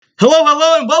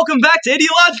Hello, and welcome back to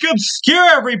Ideologically Obscure,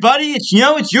 everybody. It's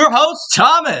your host,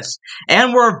 Thomas.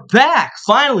 And we're back,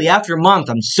 finally, after a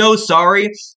month. I'm so sorry,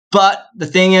 but the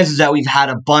thing is that we've had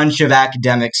a bunch of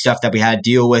academic stuff that we had to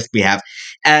deal with. We have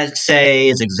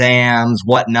essays, exams,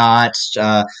 whatnot,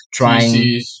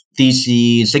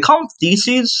 theses. They call them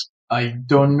theses? I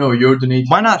don't know. You're the native.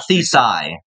 Why not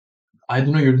thesi? I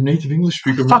don't know. You're the native English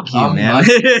speaker. Fuck you, man.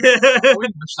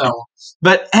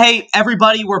 But hey,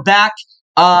 everybody, we're back.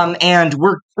 And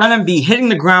we're gonna be hitting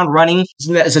the ground running.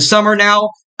 It's a summer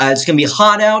now. It's gonna be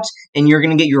hot out, and you're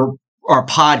gonna get our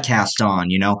podcast on.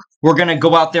 We're gonna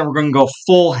go out there. We're gonna go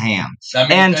full ham.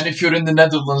 And if you're in the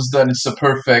Netherlands, then it's a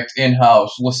perfect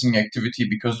in-house listening activity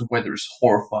because the weather is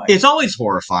horrifying. It's always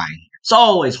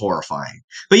horrifying.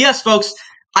 But yes, folks,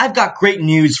 I've got great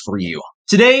news for you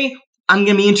today. I'm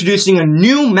going to be introducing a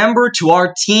new member to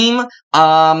our team,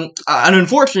 an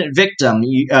unfortunate victim,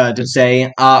 to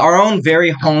say, our own very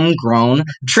homegrown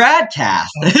Tradcast.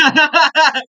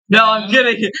 No, I'm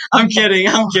kidding.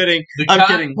 The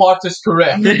cat part is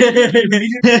correct.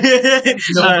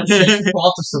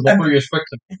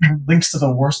 Links to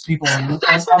the worst people on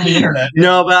the internet.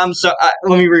 No, but I'm so.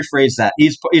 Let me rephrase that.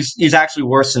 He's actually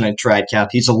worse than a Tradcast.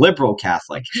 He's a liberal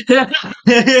Catholic.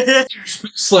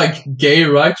 It's like gay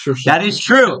rights or something. That is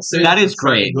true. That is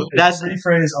great.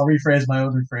 I'll rephrase my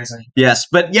own rephrasing. Yes,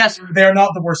 but yes, they're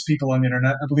not the worst people on the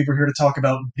internet. I believe we're here to talk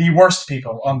about the worst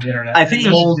people on the internet. I think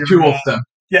all two of them.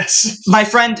 Yes, my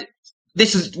friend.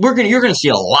 You're gonna see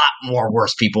a lot more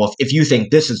worse people if you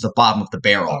think this is the bottom of the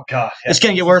barrel. Oh God, it's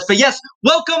gonna get worse. But yes,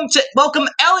 welcome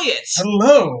Elliot.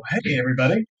 Hello, hey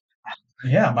everybody.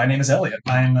 Yeah, my name is Elliot.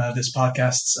 I'm this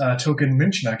podcast's token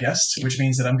Münchner guest, which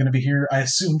means that I'm going to be here, I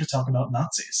assume, to talk about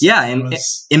Nazis. Yeah, and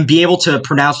be able to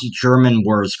pronounce German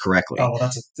words correctly. Oh, well,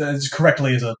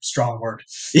 correctly is a strong word.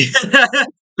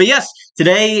 But yes,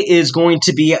 today is going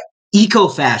to be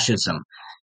ecofascism.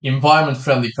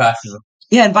 Environment-friendly fascism.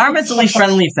 Yeah, environmentally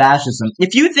friendly fascism.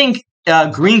 If you think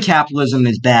green capitalism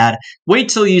is bad, wait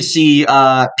till you see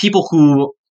people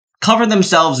who cover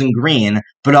themselves in green,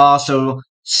 but also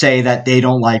say that they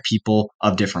don't like people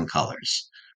of different colors.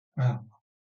 Oh.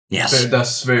 Yes.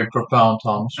 That's very profound,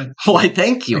 Thomas. Why,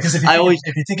 thank you. Because if you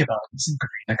think about it, isn't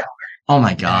green a color? Oh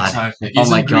my God! Exactly. Oh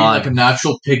my God! Like a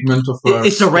natural pigment of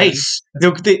it's a race.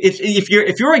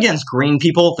 If you're against green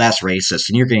people, that's racist,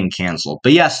 and you're getting canceled.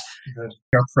 But yes, we're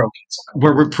pro-cancel.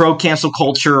 We're pro-cancel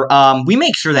culture. We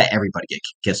make sure that everybody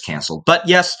gets canceled. But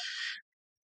yes,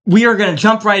 we are going to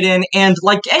jump right in, and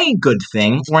like any good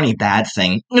thing or any bad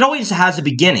thing, it always has a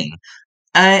beginning.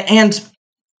 And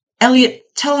Elliot,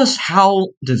 tell us, how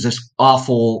does this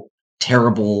awful,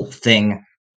 terrible thing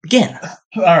begin?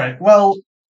 All right. Well.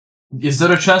 Is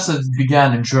there a chance that it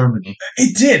began in Germany?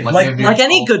 It did, like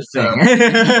any good thing.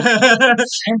 And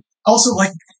also,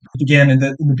 it began in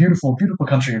the beautiful, beautiful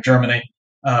country of Germany,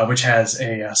 which has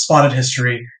a spotted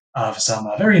history of some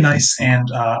very nice and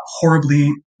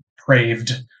horribly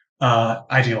depraved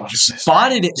ideologies.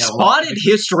 Spotted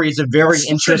history is a very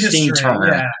interesting term.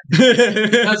 Yeah.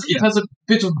 it has a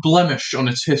bit of blemish on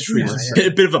its history. Yeah.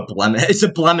 A bit of a blemish. It's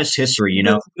a blemished history,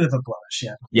 A bit of a blemish,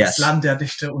 yeah. Yes. Das Land der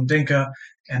Dichter und Denker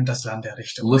and das Land der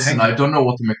Richter. Listen, I don't know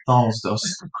what the McDonald's does.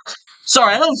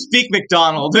 Sorry, I don't speak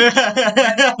McDonald.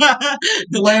 I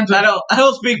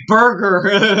don't speak Burger,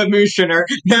 Münchner.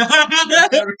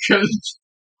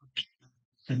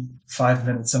 5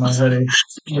 minutes, am I ready?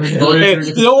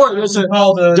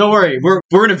 Don't worry.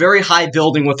 We're in a very high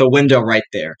building with a window right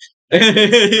there.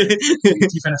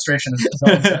 Defenestration is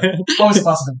always a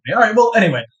possibility. All right. Well,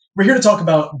 anyway, we're here to talk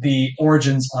about the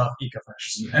origins of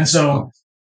ecofascism, and so.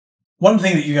 One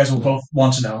thing that you guys will both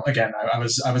want to know, again, I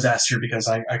was asked here because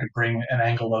I could bring an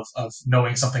angle of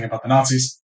knowing something about the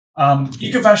Nazis.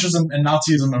 Ecofascism and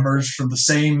Nazism emerged from the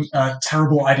same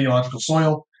terrible ideological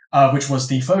soil, which was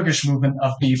the Völkisch movement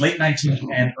of the late 19th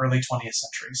and early 20th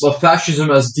centuries. Well, fascism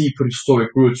has deep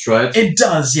historic roots, right? It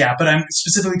does, yeah, but I'm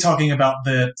specifically talking about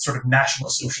the sort of National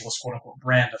Socialist, quote-unquote,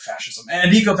 brand of fascism.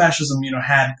 And ecofascism,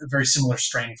 had a very similar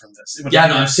strain from this.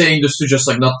 I'm saying this to just,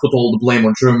 not put all the blame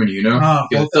on Germany, it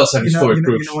does have historic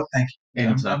roots. You know what, thank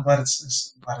you. I'm glad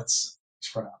it's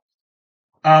spread out.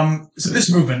 So this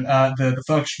movement, the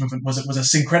Völkisch movement, was a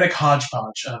syncretic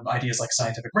hodgepodge of ideas like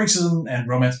scientific racism and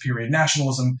Romance period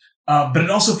nationalism, but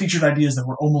it also featured ideas that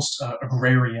were almost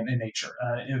agrarian in nature.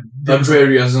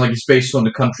 Agrarian, as in it's based on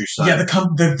the countryside. Yeah,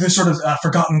 the sort of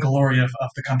forgotten glory of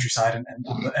the countryside and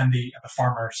the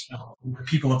farmers, the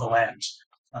people of the land,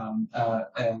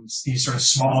 and these sort of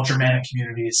small Germanic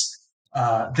communities.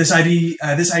 This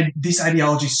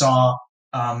ideology saw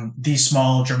these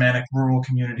small Germanic rural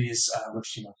communities,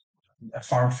 which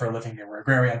farmed for a living, they were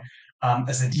agrarian,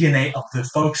 as the DNA of the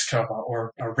Volkskörper,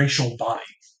 or a racial body.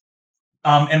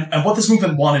 And what this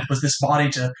movement wanted was this body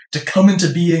to come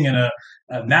into being in a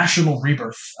national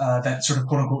rebirth that sort of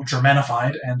quote-unquote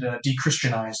Germanified and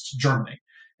de-Christianized Germany.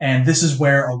 And this is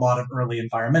where a lot of early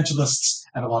environmentalists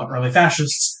and a lot of early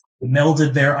fascists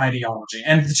melded their ideology.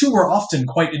 And the two were often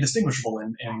quite indistinguishable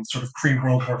in sort of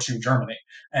pre-World War II Germany.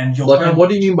 And you'll Like, what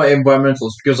do you mean by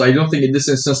environmentalists? Because I don't think in this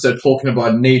instance they're talking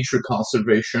about nature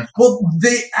conservation. Well,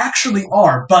 they actually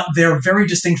are, but they're very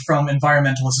distinct from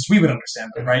environmentalists as we would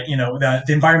understand them, right? The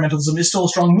environmentalism is still a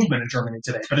strong movement in Germany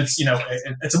today, but it's,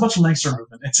 it's a much nicer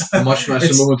movement. It's a much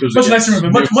nicer movement. Much nicer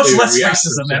movement, much less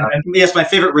racism. And yes, my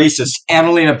favorite racist,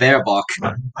 Annalena Baerbock.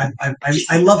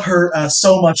 I love her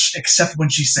so much, except when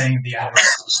she's saying the N-word.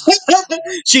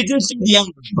 She did say the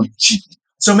N-word.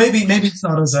 So maybe it's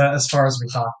not as far as we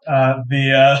thought.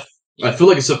 I feel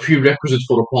like it's a prerequisite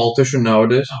for a politician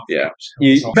nowadays. Yeah.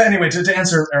 But anyway, to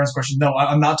answer Aaron's question, no,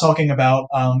 I'm not talking about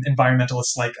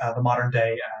environmentalists like the modern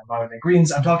day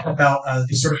Greens. I'm talking about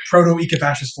these sort of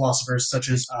proto-ecofascist philosophers such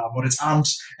as Moritz Arndt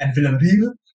and Wilhelm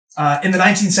Riehl. In the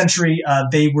 19th century,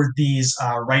 they were these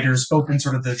writers, both in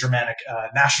sort of the Germanic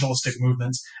nationalistic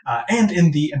movements and in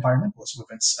the environmentalist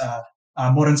movements.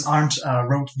 Moritz Arndt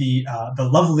wrote the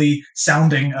lovely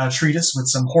sounding treatise with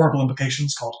some horrible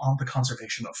implications called On the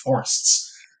Conservation of Forests.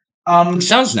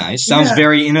 Sounds nice. Sounds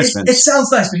very innocent. It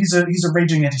sounds nice, but he's a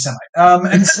raging anti-Semite.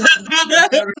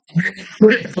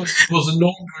 It was a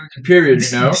long period,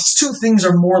 These two things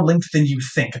are more linked than you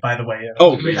think, by the way.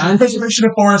 Oh, conservation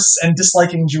of forests and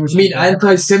disliking Jewish people.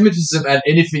 Anti-Semitism and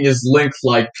anything is linked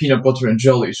like peanut butter and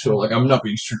jelly, so like I'm not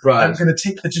being surprised. I'm going to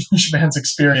take the Jewish man's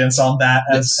experience on that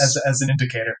as an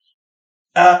indicator.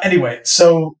 Anyway,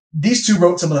 so these two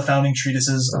wrote some of the founding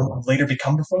treatises that would later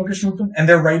become the Folkish movement, and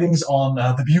their writings on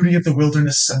the beauty of the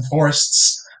wilderness and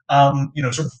forests,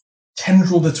 sort of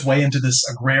tendrilled its way into this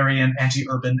agrarian,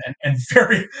 anti-urban, and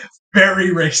very, very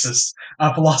racist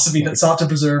philosophy that sought to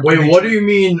preserve... Wait, what do you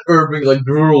mean urban, like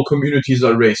rural communities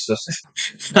are racist?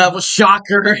 That was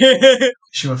shocker.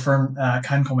 Should affirm,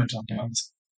 kein Kommentar.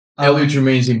 Elliot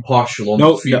remains impartial on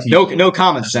no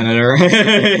comment, Senator.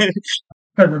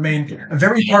 Remain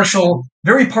very partial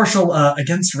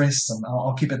against racism.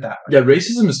 I'll keep it that way. Yeah,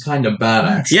 racism is kind of bad,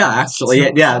 actually. Yeah, actually.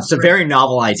 It's a very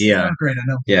novel idea. Great, I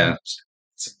know. Yeah.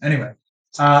 Anyway,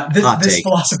 this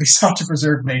philosophy sought to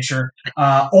preserve nature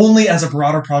only as a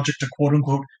broader project to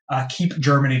quote-unquote keep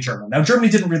Germany German. Now, Germany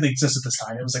didn't really exist at this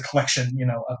time. It was a collection,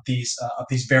 of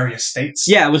these various states.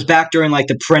 Yeah, it was back during like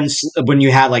the Prince, when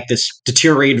you had like this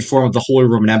deteriorated form of the Holy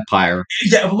Roman Empire.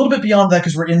 Yeah, a little bit beyond that,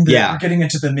 because we're getting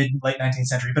into the late 19th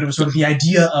century. But it was sort of the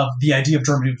idea of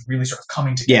Germany was really sort of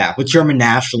coming together. Yeah, with German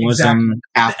nationalism,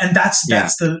 and that's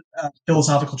the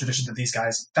philosophical tradition that these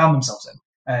guys found themselves in.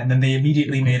 And then they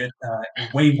immediately made it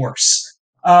way worse.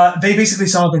 They basically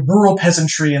saw the rural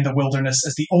peasantry and the wilderness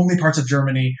as the only parts of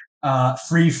Germany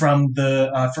free from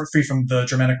the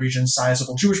Germanic region's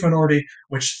sizable Jewish minority,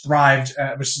 which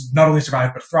not only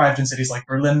survived but thrived in cities like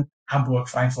Berlin, Hamburg,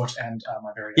 Frankfurt, and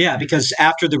Bavaria. Yeah, because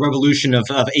after the revolution of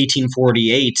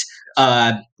 1848,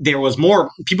 there was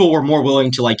people were more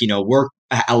willing to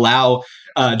allow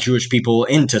Jewish people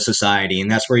into society,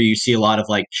 and that's where you see a lot of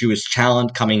like Jewish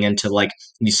talent coming into like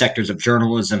these sectors of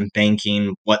journalism,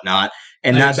 banking, whatnot.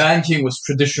 And banking was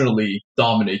traditionally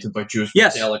dominated by Jews.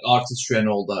 Yes, like artistry and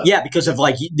all that. Yeah, because of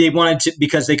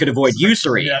because they could avoid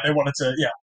usury. Yeah, they wanted to. Yeah,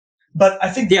 but I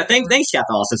think. Yeah, thanks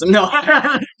Catholicism. No,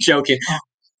 joking.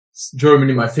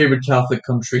 Germany, my favorite Catholic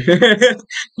country. And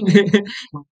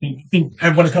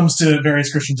when it comes to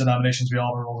various Christian denominations, we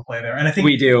all have a role to play there. And I think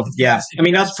we do. Yeah, I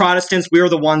mean, us Protestants, we were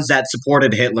the ones that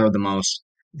supported Hitler the most.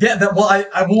 Yeah,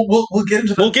 we'll get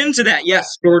into that. We'll get into that.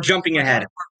 Yes, but we're jumping ahead.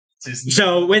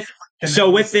 So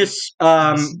with this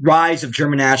rise of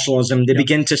German nationalism, they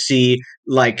begin to see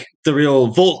like the real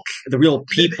Volk, the real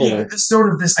people.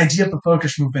 This idea of the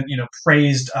Folkish movement,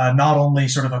 praised not only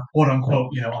sort of a quote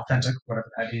unquote, authentic,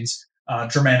 whatever that means,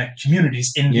 Germanic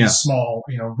communities in these small,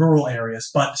 rural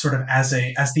areas, but sort of as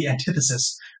the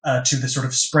antithesis to the sort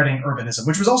of spreading urbanism,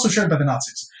 which was also shared by the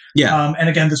Nazis. Yeah. And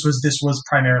again, this was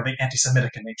primarily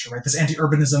anti-Semitic in nature, right? This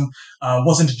anti-urbanism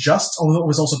wasn't just, although it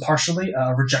was also partially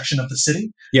a rejection of the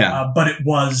city. Yeah. But it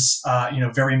was,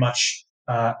 very much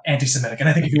anti-Semitic. And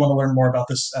I think if you want to learn more about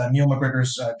this, Neil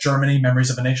McGregor's Germany, Memories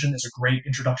of a Nation is a great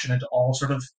introduction into all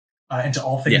sort of into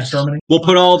all things Yes. Germany. We'll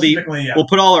put all Specifically, yeah. we'll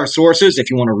put all our sources if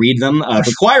you want to read them.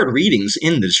 Required readings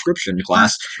in the description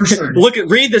class. For sure.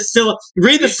 Read the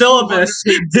syllabus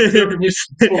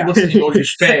Listening or you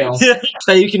fail.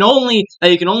 that you can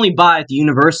only buy at the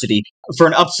university for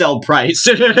an upsell price.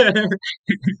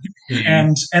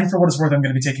 And for what it's worth, I'm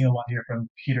going to be taking a lot here from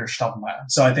Peter Staudenmeier.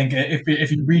 So I think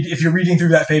if you're reading through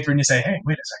that paper and you say, hey,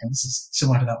 wait a second, this is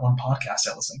similar to that one podcast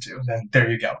I listened to, then there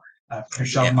you go. Peter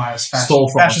Staudenmeier's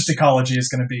fascist ecology is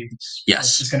going to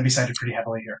be cited pretty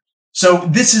heavily here. So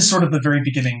this is sort of the very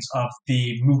beginnings of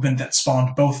the movement that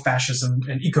spawned both fascism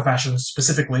and ecofascism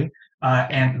specifically,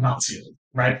 and Nazism.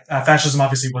 Right, fascism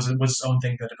obviously was its own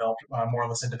thing that developed more or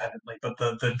less independently, but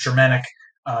the Germanic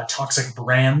toxic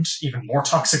brand, even more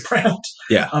toxic brand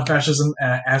of fascism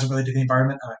as related to the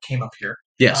environment came up here.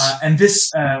 Yes, and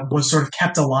this was sort of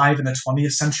kept alive in the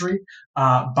 20th century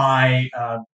by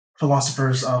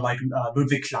philosophers like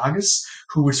Ludwig Klages,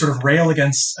 who would sort of rail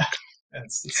against.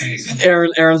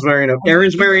 Aaron's wearing. We're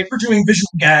doing visual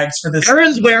gags for this.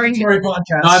 Aaron's wearing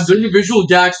podcast. I'm doing visual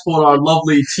gags for our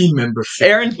lovely team members.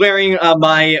 Aaron's wearing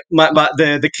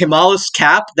the Kemalist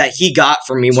cap that he got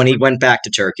from me when he went back to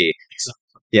Turkey.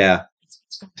 Yeah,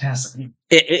 it's fantastic.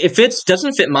 It fits.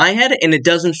 Doesn't fit my head, and it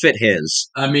doesn't fit his.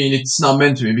 I mean, it's not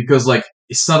meant to be because, like,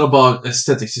 it's not about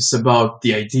aesthetics. It's about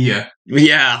the idea.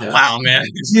 Yeah. Wow, man.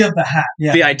 The idea of the hat.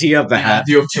 Yeah. The idea of the hat.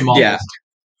 The idea of Kemal. Yeah.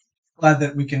 Glad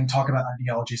that we can talk about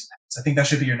ideologies. I think that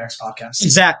should be your next podcast.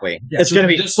 Exactly. Yeah, it's going to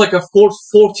be just like a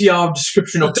 40-hour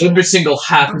description of every single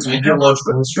hat in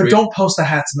ideological history. But don't post the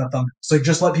hats in the thumbnail. So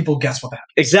just let people guess what the hat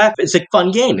is. Exactly. It's a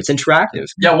fun game. It's interactive.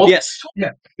 Yeah. Well, yes.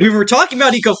 Yeah. We were talking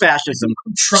about ecofascism.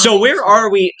 So where are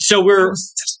we? So we're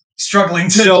struggling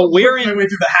to we're work my way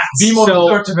through the hats. Be more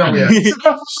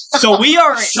so we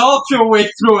are shove your way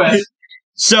through it.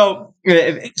 So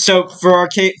for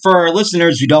our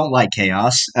listeners who don't like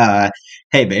chaos,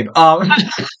 hey babe,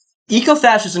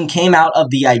 ecofascism came out of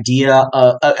the idea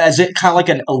as it kind of like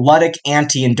a Ludic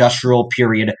anti-industrial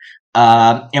period,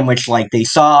 in which like they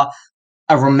saw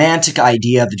a romantic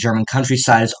idea of the German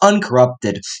countryside as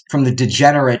uncorrupted from the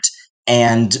degenerate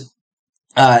and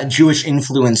Jewish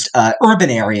influenced urban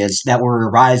areas that were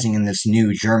arising in this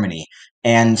new Germany,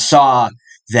 and saw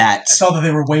that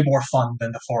they were way more fun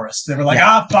than the forest. They were like,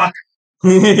 fuck,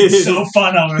 it's so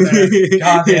fun over there.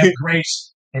 God, they have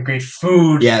great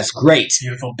food. Yes, great,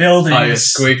 beautiful buildings.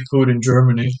 Yes, great food in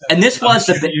Germany. And this was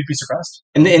you'd be surprised.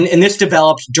 And this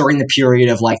developed during the period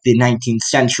of like the 19th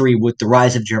century with the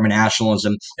rise of German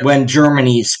nationalism, when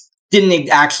Germany didn't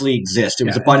actually exist. It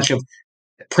was a bunch of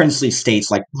princely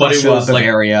states like Prussia,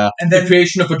 Bavaria. Like, and then the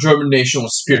creation of a German nation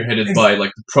was spearheaded by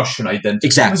like the Prussian identity.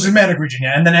 Exactly. It was the Germanic region,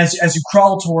 yeah. And then as you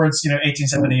crawl towards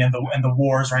 1870 and the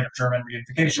wars, right, of German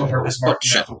reunification, where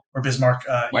Bismarck,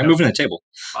 Why are you moving the table?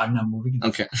 I'm not moving it.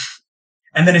 Okay.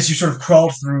 And then as you sort of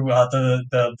crawled through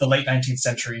the late 19th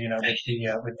century,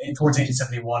 towards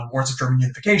 1871, wars of German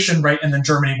unification, right? And then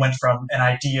Germany went from an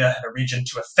idea and a region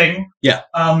to a thing. Yeah.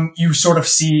 You sort of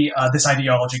see this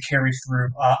ideology carried through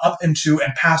up into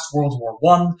and past World War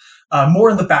I, more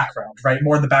in the background, right?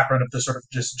 More in the background of the sort of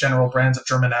just general brands of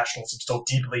German nationalism, still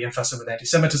deeply infested with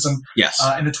anti-Semitism. Yes.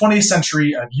 In the 20th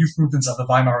century, youth movements of the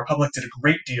Weimar Republic did a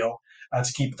great deal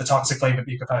to keep the toxic flame of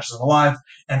ecofascism alive,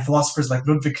 and philosophers like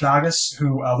Ludwig Klages,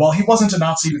 who, while he wasn't a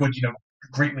Nazi, would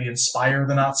greatly inspire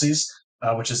the Nazis,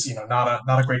 which is not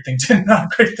a great thing to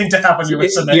happen to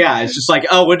us. Yeah, it's just like,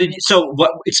 oh, what?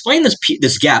 Explain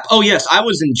this gap. Oh yes, I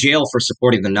was in jail for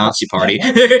supporting the Nazi Party.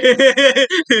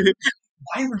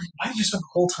 Why did you spend the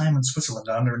whole time in Switzerland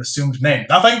under an assumed name?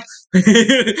 Nothing.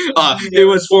 It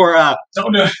was for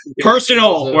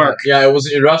personal work. Yeah, it was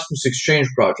an Erasmus exchange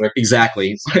project.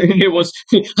 Exactly. It was.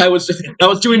 I was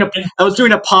doing a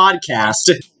podcast.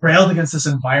 Railed against this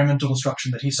environmental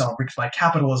destruction that he saw wreaked by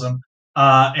capitalism,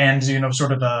 and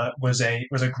was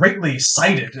a greatly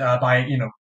cited by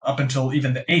up until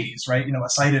even the 80s, right? A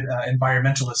cited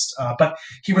environmentalist. But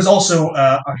he was also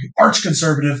an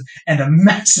arch-conservative and a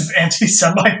massive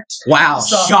anti-Semite. Wow,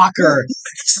 shocker.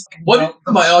 What do you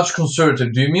mean by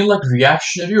arch-conservative? Do you mean like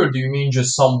reactionary, or do you mean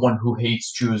just someone who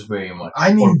hates Jews very much?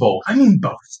 Or both? I mean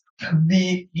both.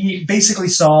 He basically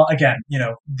saw, again,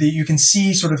 you can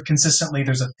see sort of consistently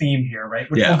there's a theme here, right?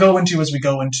 Which we'll go into as we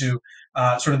go into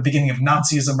sort of the beginning of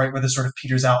Nazism, right, where this sort of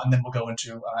peters out, and then we'll go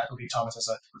into, I believe Thomas has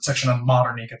a section on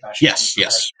modern ecofascism. Yes.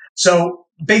 Right? So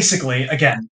basically,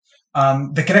 again,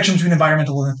 the connection between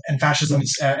environmentalism and fascism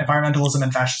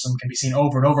can be seen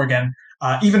over and over again.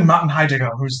 Even Martin Heidegger,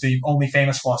 who's the only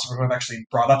famous philosopher who I've actually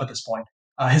brought up at this point,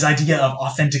 his idea of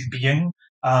authentic being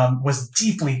was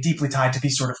deeply, deeply tied to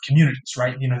these sort of communities,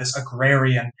 right? This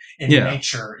agrarian in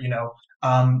nature,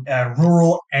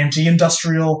 rural,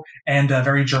 anti-industrial, and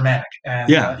very Germanic. And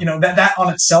that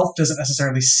on itself doesn't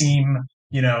necessarily seem.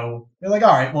 You're like,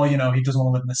 all right, well, he doesn't want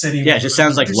to live in the city. Yeah, it just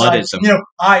sounds like Luddism.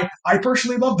 I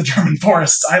personally love the German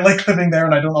forests. I like living there,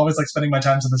 and I don't always like spending my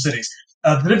time in the cities.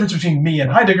 The difference between me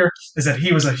and Heidegger is that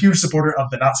he was a huge supporter of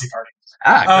the Nazi Party.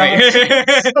 Great!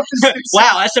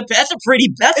 Wow, it's a difference.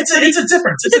 It's a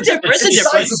difference.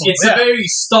 It's a very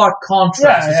stark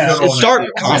contrast. It's stark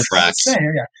contrast.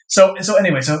 So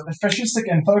anyway, fascistic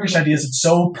and folkish ideas had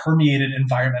so permeated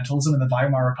environmentalism in the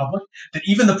Weimar Republic that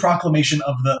even the proclamation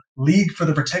of the League for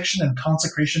the Protection and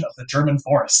Consecration of the German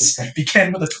Forests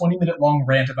began with a 20-minute-long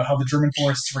rant about how the German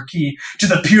forests were key to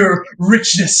the pure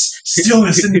richness,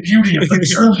 stillness, and beauty of the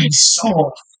German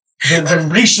soul. The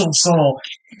racial soul.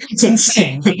 It's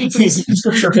insane. It's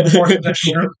scripture for the Forest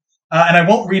Protection Group. And I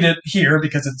won't read it here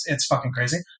because it's fucking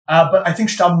crazy. But I think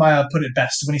Staudemeier put it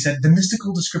best when he said, the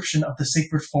mystical description of the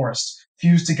sacred forest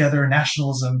fused together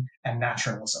nationalism and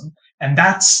naturalism. And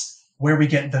that's where we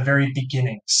get the very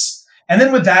beginnings. And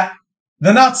then with that,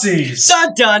 the Nazis.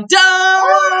 Dun dun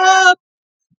dun!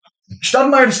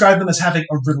 Staudemeier described them as having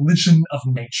a religion of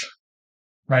nature.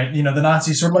 Right, the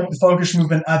Nazis, sort of like the folkish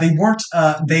movement,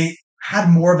 they had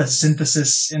more of a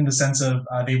synthesis in the sense of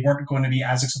they weren't going to be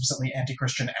as explicitly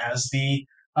anti-Christian as the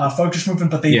folkish movement,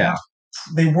 but they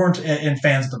weren't in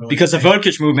fans of the religion. Because the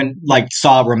folkish movement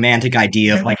saw a romantic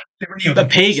idea of the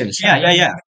pagans.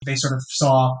 Yeah. They sort of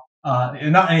saw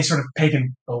not any sort of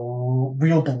pagan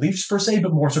real beliefs per se,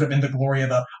 but more sort of in the glory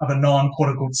of a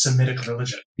non-quote-unquote Semitic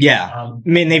religion. Yeah,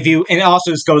 they view, and it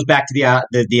also this goes back to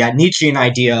the Nietzschean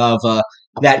idea of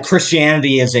that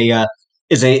Christianity is a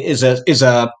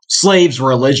slave's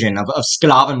religion of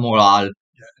Sklavenmoral.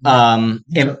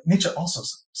 Nietzsche also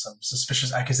some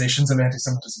suspicious accusations of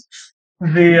anti-Semitism.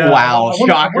 Wow,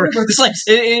 shocker!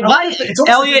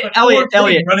 Elliot,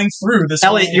 running through this.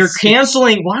 Elliot, you're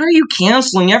canceling. Why are you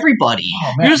canceling everybody?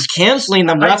 You're just canceling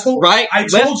them left, right. I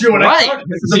told you what I thought.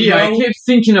 I kept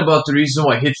thinking about the reason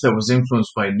why Hitler was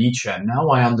influenced by Nietzsche, and now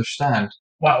I understand.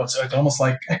 Wow, it's almost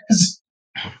like.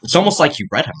 It's almost like you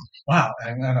read him. Wow, I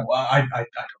don't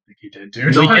think he did,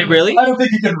 dude. Really? I don't think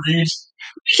he can read.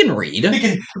 He can read. He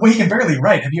can barely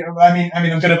write.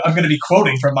 I'm gonna be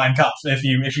quoting from Mein Kampf if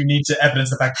you need to evidence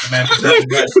the fact that the man can barely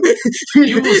write.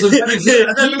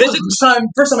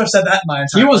 First time I've said that in my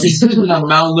entire life. He was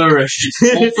malnourished.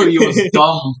 Also, he was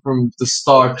dumb from the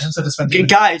start.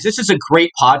 Guys, this is a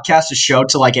great podcast to show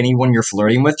to anyone you're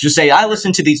flirting with. Just say, I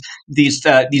listen to these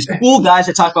cool guys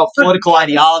that talk about political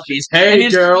ideologies. Hey,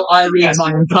 girl, I read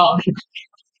Mein Kampf.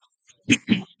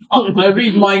 I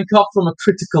read Mein Kampf from a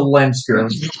critical lens, girl.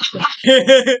 Is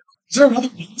there another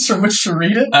lens from which to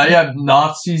read it? Yeah,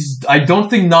 Nazis. I don't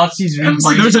think Nazis read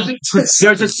Mein Kampf.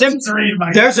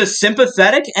 There's a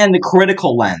sympathetic and the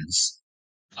critical lens.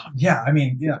 Yeah,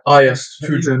 yeah. Oh, yes,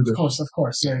 true gender. Of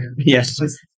course, yeah. Yes.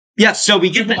 Yes, so we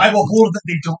get the Bible hold that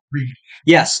they don't read.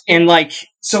 Yes, and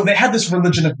so they had this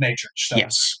religion of nature.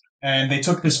 Yes. And they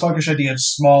took this folkish idea of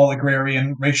small,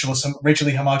 agrarian,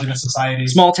 racially homogenous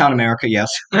societies. Small town America, yes.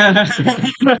 Just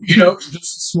a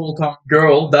small town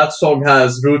girl. That song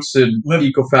has roots in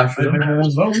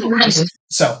ecofascism.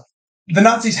 So, the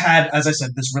Nazis had, as I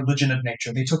said, this religion of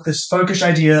nature. They took this folkish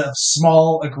idea of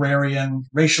small, agrarian,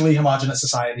 racially homogenous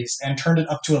societies and turned it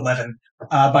up to 11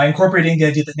 by incorporating the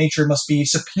idea that nature must be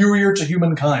superior to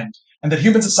humankind, and that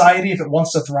human society, if it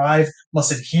wants to thrive,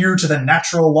 must adhere to the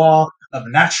natural law of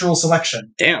natural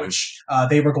selection, which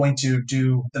they were going to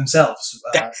do themselves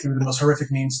through the most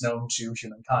horrific means known to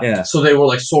humankind. Yeah, so they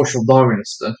were social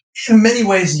Darwinists then. In many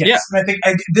ways, yes. Yeah. And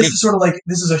I think this is sort of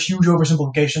this is a huge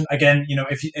oversimplification. Again,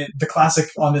 the classic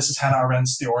on this is Hannah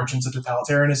Arendt's The Origins of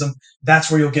Totalitarianism.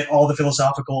 That's where you'll get all the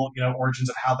philosophical, origins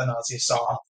of how the Nazis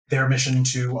saw their mission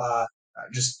to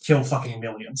just kill fucking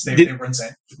millions. They were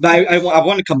insane. I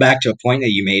want to come back to a point that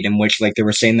you made in which they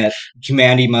were saying that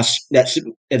humanity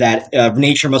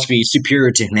nature must be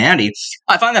superior to humanity.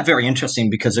 I find that very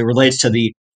interesting because it relates to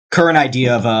the current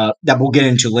idea of that we'll get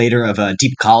into later of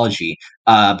deep ecology.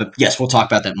 But yes, we'll talk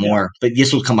about that more. But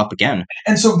this will come up again.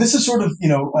 And so this is sort of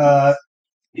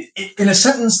in a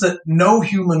sentence that no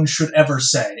human should ever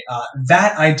say.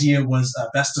 That idea was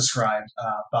best described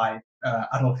by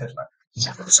Adolf Hitler.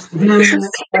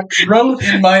 Wrote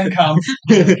in Mein Kampf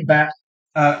that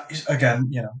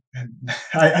again,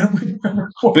 I don't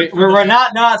remember. But we're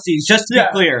not Nazis, just to be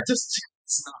clear.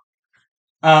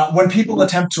 When people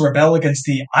attempt to rebel against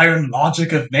the iron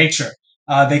logic of nature,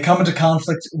 they come into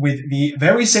conflict with the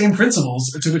very same principles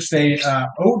to which they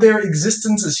owe their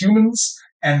existence as humans,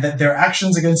 and that their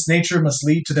actions against nature must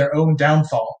lead to their own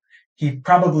downfall. he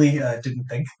probably didn't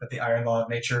think that the iron law of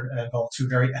nature involved two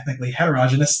very ethnically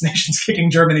heterogeneous nations kicking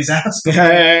Germany's ass.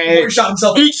 Hey, He shot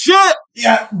himself. eat shit!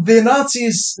 Yeah, the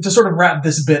Nazis, to sort of wrap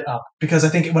this bit up, because I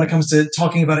think when it comes to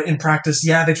talking about it in practice,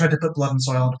 yeah, they tried to put blood and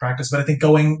soil into practice, but I think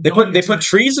They put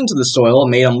trees into the soil and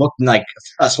made them look like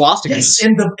swastikas. Yes,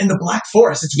 in the Black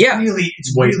Forest. It's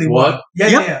really what? wild.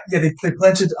 Yeah. They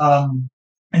planted, and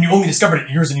you only discovered it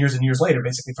years and years and years later,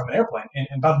 basically from an airplane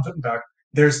in Baden-Württemberg.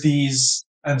 There's these,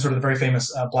 and sort of the very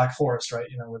famous Black Forest, right?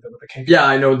 With the cave. Yeah,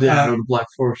 I know the Black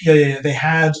Forest. Yeah. They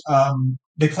had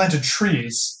they planted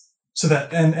trees so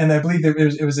that, and I believe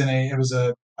it was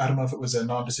I don't know if it was a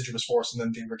non-deciduous forest, and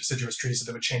then they were deciduous trees, so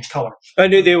they would change color. I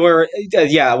knew they were.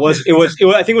 Yeah, it was.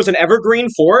 I think it was an evergreen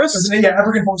forest.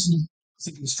 Evergreen forest and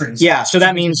deciduous trees. Yeah, so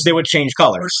that means they would change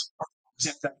colors.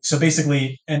 So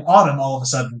basically, in autumn, all of a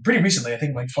sudden, pretty recently, I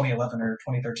think like 2011 or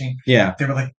 2013, yeah, they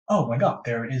were like, "Oh my God,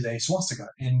 there is a swastika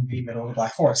in the middle of the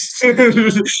Black Forest."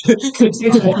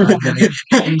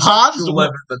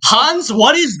 Hans,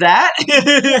 what is that?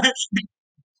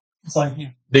 It's like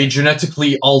they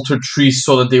genetically altered trees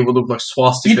so that they would look like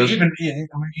swastikas.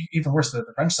 Even worse, the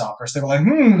French saw first. They were like,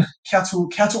 "Care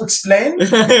to explain?"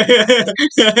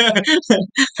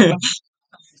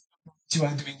 Do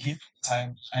I doing here?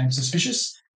 I'm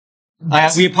suspicious.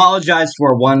 We apologize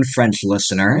for one French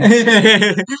listener.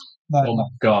 Oh my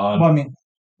God! Well, I mean,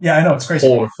 yeah, I know it's crazy.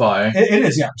 Horrifying. It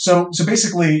is, yeah. So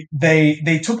basically,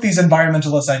 they took these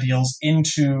environmentalist ideals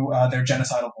into their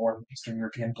genocidal war in Eastern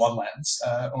European bloodlands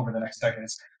over the next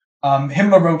decades.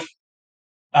 Himmler wrote,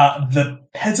 "The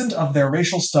peasant of their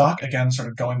racial stock," again, sort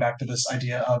of going back to this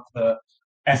idea of the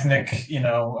ethnic,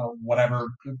 whatever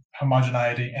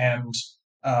homogeneity and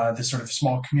this sort of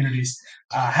small communities,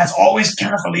 has always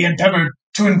carefully endeavored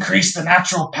to increase the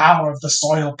natural power of the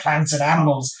soil, plants, and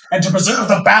animals, and to preserve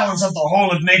the balance of the whole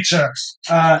of nature.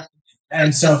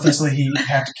 And so, basically, he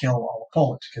had to kill all of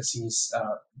Poland because he's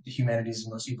humanity's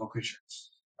most evil creature.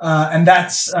 And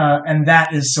that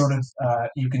is sort of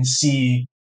you can see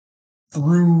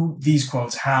through these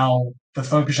quotes how the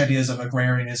folkish ideas of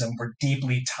agrarianism were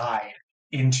deeply tied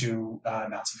into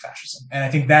Nazi fascism, and I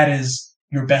think that is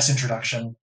your best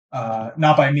introduction,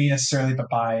 not by me necessarily, but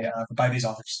by these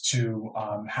authors, to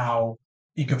how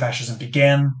ecofascism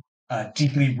began,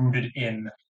 deeply rooted in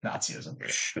Nazism.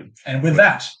 And with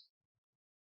that,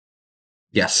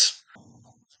 yes.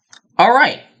 All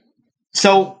right.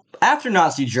 So after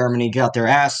Nazi Germany got their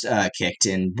ass kicked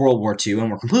in World War II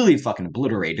and were completely fucking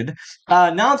obliterated,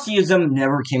 Nazism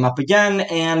never came up again,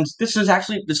 and this is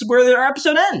where our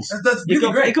episode ends. That's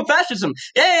really great. Ecofascism.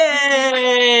 Yay!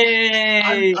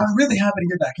 I'm really happy to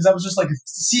hear that, because I was just like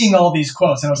seeing all these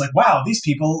quotes, and I was like, wow, these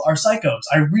people are psychos.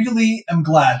 I really am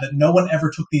glad that no one ever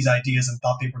took these ideas and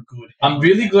thought they were good. I'm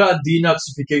really glad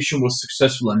denazification was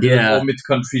successful and didn't omit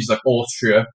countries like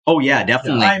Austria. Oh yeah,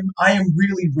 definitely. I am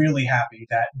really, really happy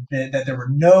that there were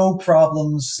no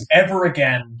problems ever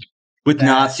again with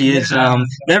Nazism.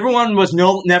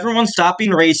 Everyone stopped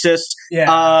being racist.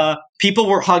 Yeah. People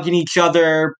were hugging each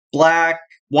other, black,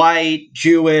 white,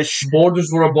 Jewish. Borders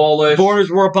were abolished.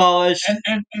 And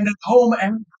at home,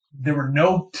 and there were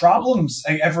no problems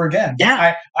ever again.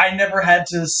 Yeah. I never had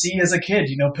to see as a kid,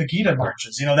 Pegida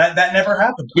marches. That never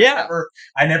happened. Yeah.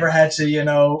 I never had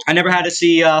to, I never had to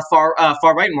see far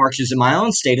right marches in my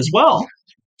own state as well.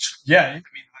 Yeah. I mean,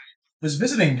 I was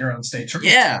visiting your own state. Sure.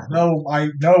 Yeah. No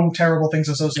terrible things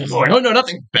associated with it. No,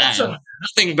 nothing bad.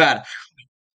 Nothing bad.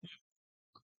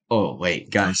 Oh, wait,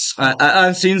 guys.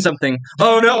 I've seen something.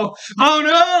 Oh, no.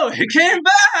 It came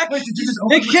back. Wait, did you just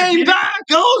It came back.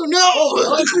 Oh, no.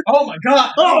 Oh, my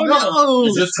God. Oh, no.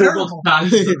 It's just terrible.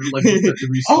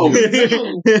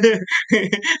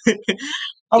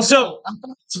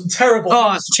 Some terrible.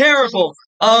 Oh, it's terrible.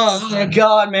 Oh, my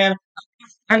God, man.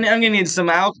 I'm gonna need some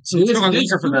alcohol. This is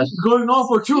going on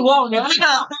for too long now.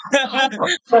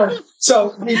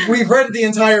 So we've read the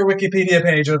entire Wikipedia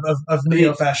page of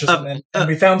neo-fascism, and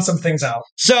we found some things out.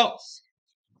 So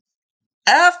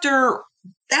after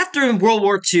World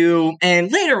War II, and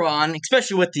later on,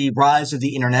 especially with the rise of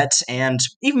the internet, and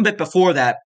even a bit before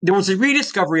that, there was a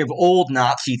rediscovery of old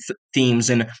Nazi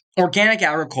themes in organic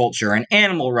agriculture and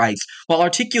animal rights, while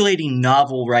articulating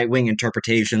novel right-wing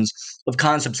interpretations of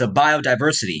concepts of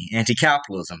biodiversity,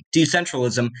 anti-capitalism,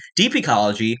 decentralism, deep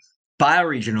ecology,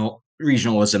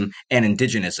 bioregionalism, and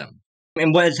indigenism.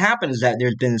 And what has happened is that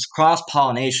there's been this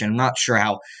cross-pollination. I'm not sure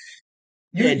how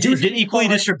equally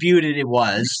distributed it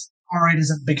was. All-right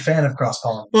isn't a big fan of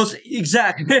cross-pollination. Well,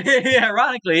 exactly.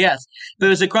 Ironically, yes.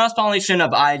 There's a cross-pollination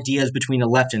of ideas between the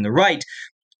left and the right,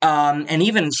 and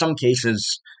even in some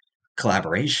cases,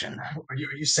 collaboration. Are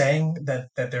you saying that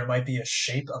there might be a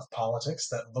shape of politics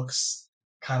that looks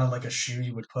kind of like a shoe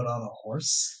you would put on a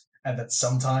horse, and that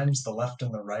sometimes the left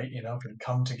and the right, can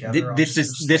come together? This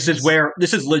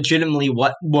is legitimately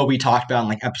what we talked about in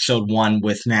like episode 1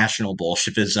 with national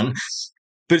Bolshevism,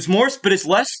 but it's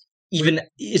less even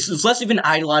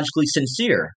ideologically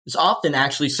sincere. It's often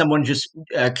actually someone just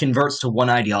converts to one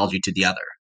ideology to the other.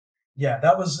 Yeah,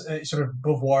 that was sort of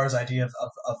Beauvoir's idea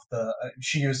of the.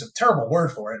 She used a terrible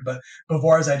word for it, but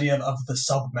Beauvoir's idea of the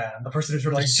subman, the person who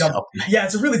sort of like yeah,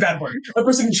 it's a really bad word. The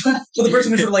person who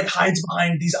sort of like hides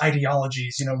behind these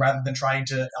ideologies, rather than trying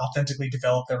to authentically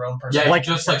develop their own personality. Yeah, like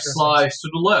just like slides to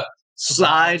the left,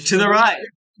 slide to the right.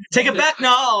 Take it back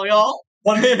now, y'all.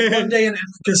 One day an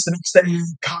anarchist, the next day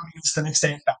communist, the next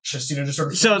day fascist. Just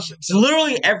sort of. So it's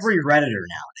literally every Redditor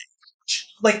nowadays.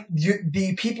 Like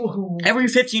the people who every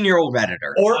 15-year-old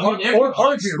Redditor or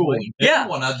arguably, yeah,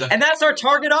 and that's our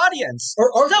target audience.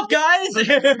 What's up, guys?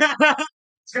 I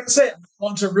was gonna say, I don't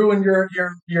want to ruin your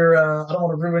I don't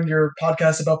want to ruin your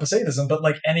podcast about Poseidism, but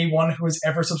like anyone who has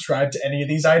ever subscribed to any of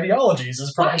these ideologies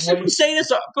is probably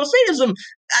Poseidism.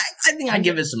 I think I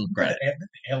give it some credit.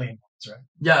 Alien ones, right?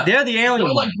 Yeah, they're the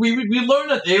alien ones. Like we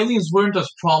learned that aliens weren't as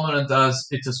prominent as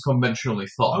it is conventionally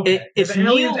thought. Okay. It's the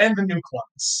aliens and the nuke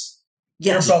ones.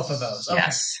 Yes, both of those. Okay.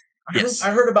 Yes. I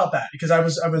heard about that because I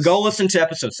was. Go listen to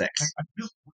episode 6.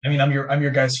 I mean, I'm your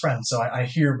guys' friend, so I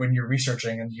hear when you're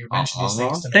researching and you mention these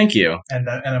things to me. Thank you. And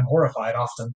I'm horrified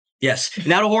often. Yes.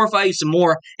 Now to horrify you some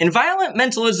more,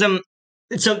 environmentalism.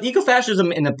 So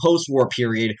ecofascism in the post-war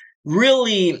period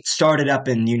really started up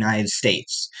in the United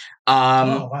States.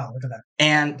 Oh wow! Look at that.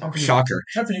 And shocker.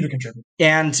 Time for you to contribute.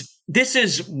 And this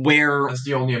is where as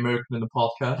the only American in the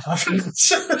podcast.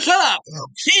 Shut up!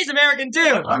 She's American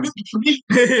too.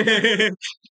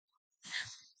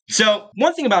 So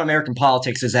one thing about American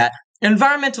politics is that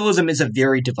environmentalism is a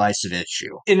very divisive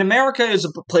issue. In America is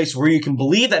a place where you can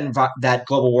believe that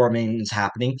global warming is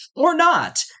happening or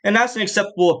not, and that's an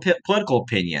acceptable political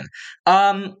opinion.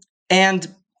 And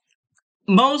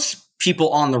most people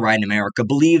on the right in America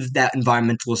believe that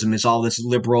environmentalism is all this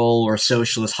liberal or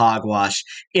socialist hogwash.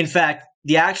 In fact,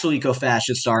 the actual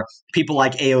eco-fascists are people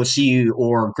like AOC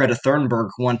or Greta Thunberg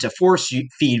who want to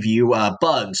force-feed you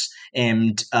bugs,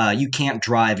 and you can't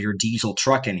drive your diesel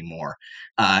truck anymore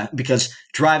because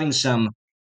driving some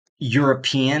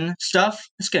European stuff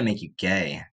is going to make you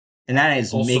gay. And that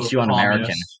makes you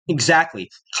un-American.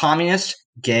 Exactly. Communist,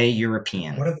 gay,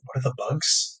 European. What are the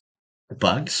bugs? The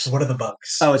bugs? What are the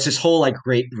bugs? Oh, it's this whole like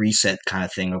great reset kind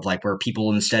of thing of like where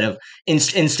people instead of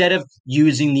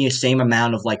using the same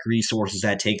amount of like resources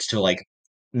that it takes to like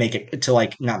make it to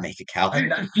like not make a cow,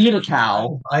 eat a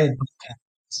cow.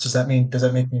 Does that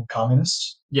make me a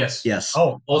communist? Yes. Yes.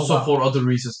 Oh, also wow. For other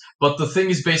reasons. But the thing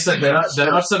is basically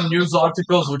there are some news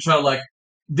articles which are like,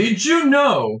 did you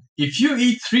know if you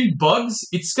eat 3 bugs,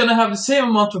 it's gonna have the same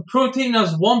amount of protein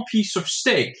as 1 piece of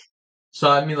steak? So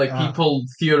I mean, like people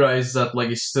theorize that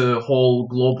like it's the whole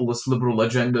globalist liberal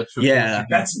agenda.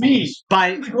 That's me.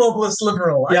 By the globalist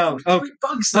liberal. Yeah.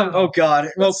 Oh God.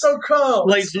 Well, that's so cool.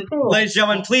 Ladies and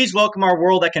gentlemen, please welcome our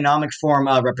World Economic Forum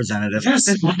representative. Yes.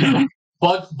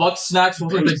 Bug snacks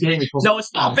wasn't the game. No,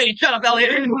 it's not. Shut up,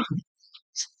 Elliot.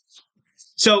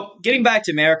 So getting back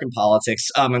to American politics,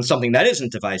 and something that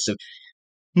isn't divisive,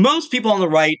 most people on the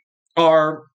right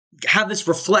have this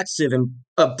reflexive and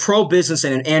pro-business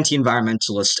and an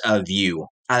anti-environmentalist view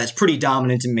that's pretty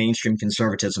dominant in mainstream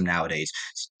conservatism nowadays.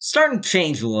 It's starting to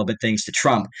change a little bit thanks to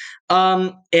Trump.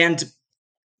 And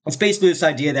it's basically this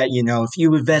idea that, if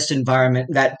you invest in environment,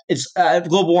 that it's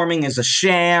global warming is a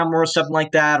sham or something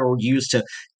like that, or used to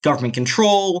government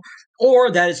control, or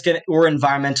that or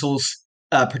environmental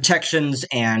protections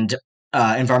and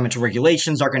environmental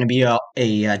regulations are going to be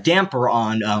a damper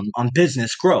on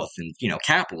business growth and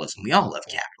capitalism. We all love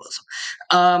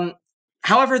capitalism.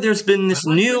 However, there's been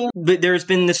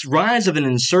this rise of an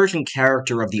insurgent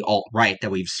character of the alt-right that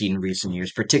we've seen in recent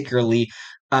years, particularly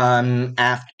in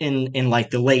like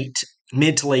the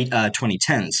mid to late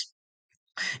 2010s,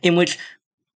 in which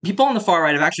people on the far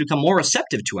right have actually become more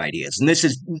receptive to ideas, and this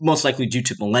is most likely due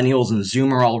to millennials and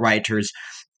Zoomer alt-righters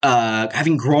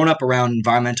having grown up around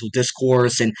environmental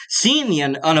discourse and seeing the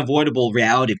unavoidable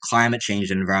reality of climate change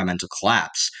and environmental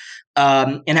collapse,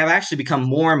 and have actually become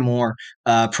more and more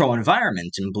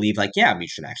pro-environment and believe like, yeah, we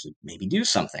should actually maybe do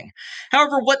something.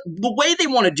 However, the way they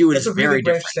want to do it is very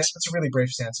different. That's a really brave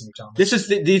stance of you, Tom. This is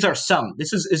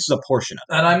a portion of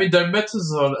it. And I mean, their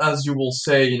methods are, as you will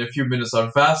say in a few minutes,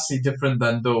 are vastly different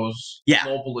than those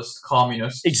globalist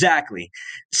communists. Exactly.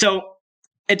 So,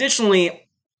 additionally,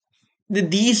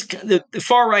 the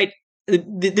far right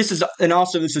this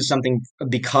is something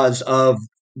because of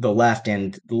the left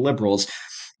and the liberals.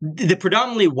 The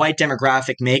predominantly white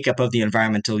demographic makeup of the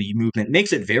environmental movement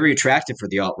makes it very attractive for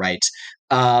the alt-right.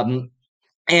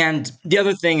 And the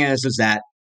other thing is that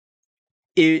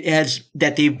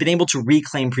they've been able to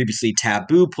reclaim previously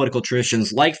taboo political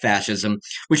traditions like fascism,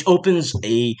 which opens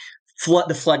the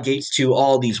floodgates to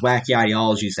all these wacky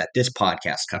ideologies that this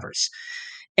podcast covers.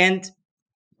 And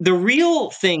the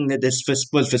real thing that this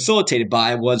was facilitated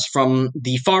by was from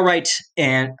the far right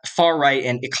and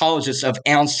ecologists of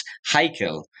Ernst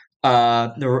Haeckel,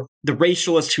 the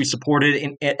racialist who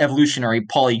supported evolutionary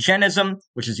polygenism,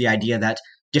 which is the idea that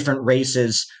different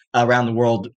races around the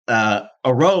world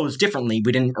arose differently.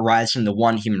 We didn't arise from the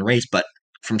one human race, but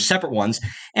from separate ones,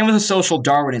 and with a social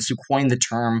Darwinist who coined the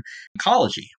term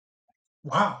ecology.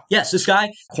 Wow. Yes, this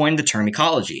guy coined the term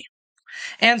ecology.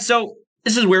 And so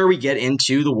this is where we get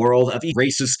into the world of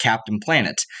racist Captain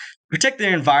Planet. Protect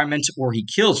the environment or he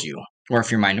kills you. Or if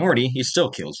you're a minority, he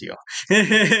still kills you.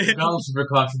 Regardless of your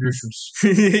contributions.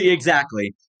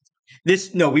 Exactly.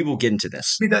 We will get into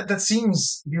this. I mean, that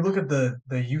seems, if you look at the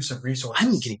use of resources.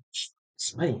 I'm getting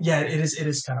sweaty. Yeah, it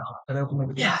is kind of hot. But I open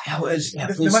the Yeah, it was. Yeah,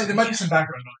 there might be some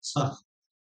background noise.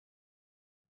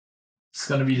 It's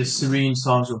gonna be the serene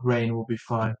songs of rain. We'll be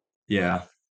fine. Yeah.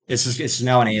 It's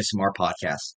now an ASMR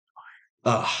podcast.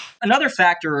 Another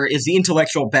factor is the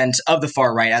intellectual bent of the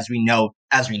far right, as we know.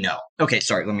 Okay,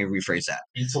 sorry, let me rephrase that.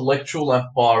 Intellectual and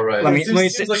far right. Let me say,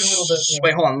 like a little bit, yeah.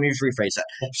 Wait, hold on, let me rephrase that.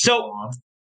 So,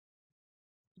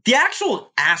 the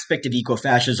actual aspect of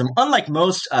ecofascism, unlike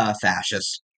most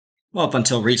fascists, well, up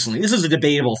until recently, this is a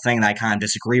debatable thing that I kind of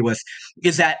disagree with,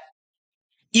 is that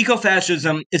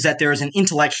ecofascism is that there is an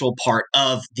intellectual part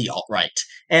of the alt-right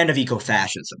and of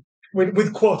ecofascism.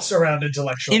 With quotes around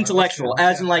intellectual.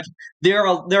 As in, like, there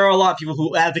are a lot of people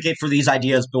who advocate for these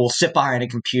ideas but will sit behind a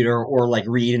computer or, like,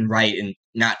 read and write and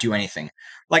not do anything.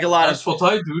 Like, That's what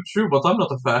I do, true, but I'm not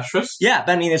a fascist. Yeah,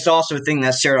 but I mean, it's also a thing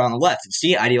that's shared on the left. It's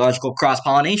the ideological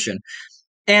cross-pollination.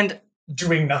 And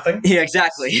doing nothing. Yeah,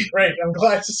 exactly. Great, I'm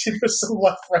glad to see there's some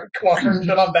left-right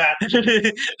cooperation on that.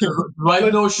 The right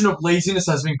notion of laziness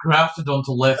has been crafted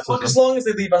onto left. As long as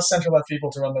they leave us center-left people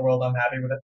to run the world, I'm happy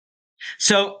with it.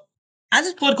 So, as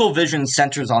its political vision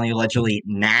centers on the allegedly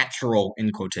natural,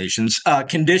 in quotations,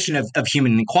 condition of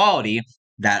human equality,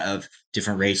 that of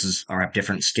different races are have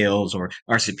different skills or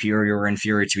are superior or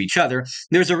inferior to each other,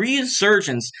 there's a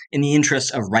resurgence in the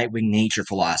interests of right-wing nature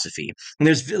philosophy. And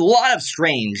there's a lot of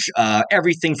strange,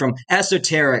 everything from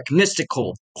esoteric,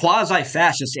 mystical,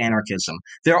 quasi-fascist anarchism.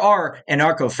 There are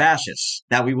anarcho-fascists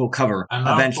that we will cover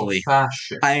eventually.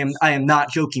 I am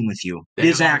not joking with you. It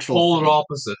is actual polar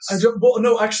opposites. I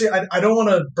don't want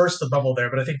to burst the bubble there,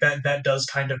 but I think that does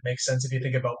kind of make sense if you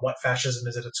think about what fascism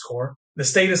is at its core. The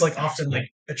state is like often like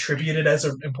attributed as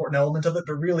an important element of it,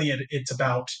 but really it's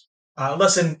about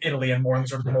less in Italy and more in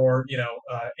sort of more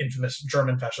infamous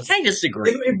German fascism. I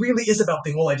disagree. It really is about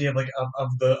the whole idea of like of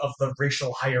the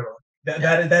racial hierarchy.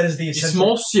 That is the essential. It's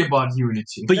mostly about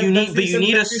unity. But you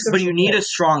need a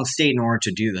strong state in order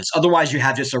to do this. Otherwise, you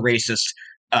have just a racist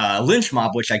lynch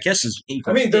mob, which I guess is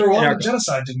equal. I mean, the Rwandan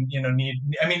genocide didn't need.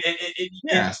 I mean,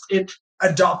 it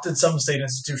adopted some state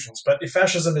institutions, but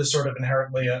fascism is sort of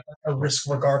inherently a risk,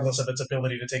 regardless of its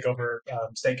ability to take over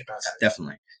state capacity.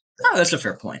 Definitely. Oh, that's a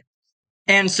fair point.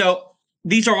 And so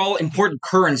these are all important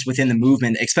currents within the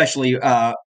movement, especially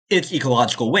its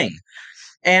ecological wing.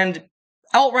 And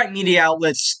alt-right media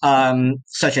outlets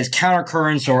such as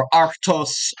Countercurrents or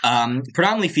Arctos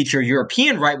predominantly feature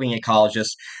European right-wing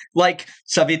ecologists like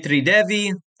Savitri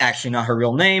Devi, actually not her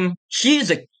real name.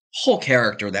 She's a whole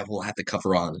character that we'll have to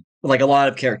cover on. Like a lot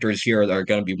of characters here are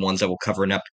going to be ones that we'll cover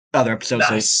in other episodes.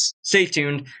 Nice. So stay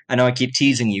tuned. I know I keep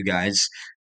teasing you guys.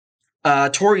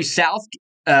 Troy Southgate.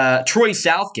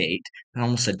 I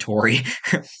almost said Tory.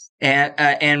 and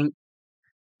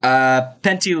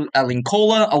Pentti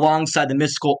Linkola alongside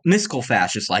the mystical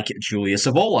fascists like Julius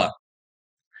Evola.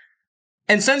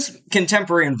 And since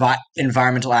contemporary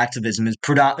environmental activism is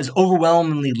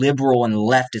overwhelmingly liberal and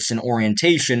leftist in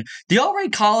orientation, the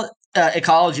alt-right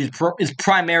ecology is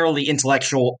primarily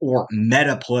intellectual or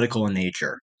meta-political in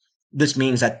nature. This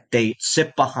means that they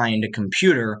sit behind a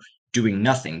computer doing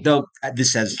nothing, though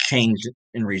this has changed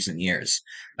in recent years.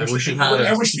 I wish you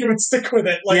would stick with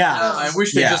it. I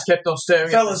wish they just kept on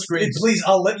staring at the screen. Please,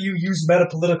 I'll let you use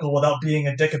meta-political without being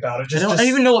a dick about it. I don't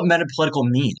even know what meta-political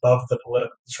means. Above the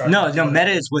political. No,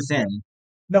 meta is within.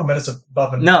 No, meta's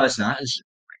above and no, it's not.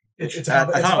 It's I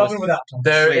above, it's thought it above was- and without Thomas.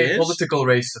 They're Wait, it a is? political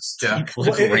racist, yeah.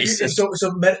 Political Well, racist.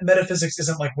 so metaphysics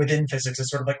isn't like within physics; it's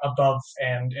sort of like above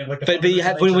and like. The But you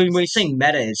have, when fundamental you say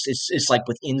meta, it's like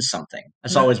within something.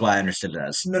 That's No. always what I understood it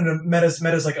as. no, meta's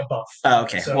like above. Oh,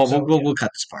 okay. So- Well, so, we'll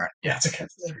cut this part. Yeah, it's okay.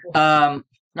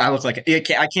 I look like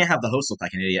I can't have the host look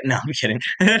like an idiot. No, I'm kidding.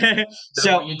 So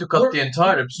So we need to cut the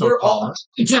entire episode. we're all-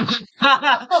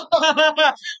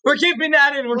 we're keeping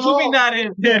that in. We're keeping that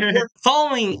in.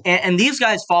 Following, and these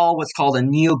guys follow what's called a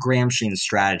neo-Gramscian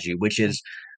strategy, which is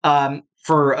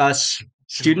for us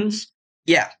students.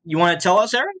 Yeah, you want to tell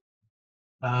us, Aaron?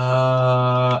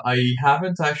 I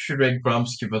haven't actually read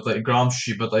Gramsci,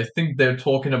 but I think they're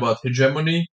talking about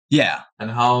hegemony Yeah.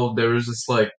 and how there is this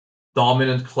like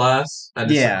dominant class and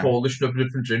it's Yeah. a coalition of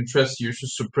different interests used to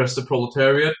suppress the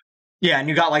proletariat. Yeah, and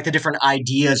you got like the different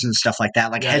ideas and stuff like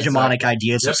that, like Yeah, hegemonic exactly.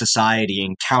 ideas of Yep. society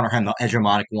and counter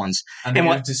hegemonic ones. And And they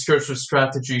what- use discursive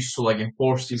strategies to like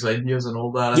enforce these ideas and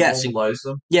all that and Yes. mobilize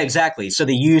them. Yeah, exactly. So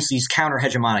they use these counter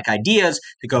hegemonic ideas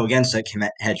to go against that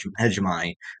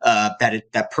hegemony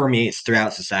that permeates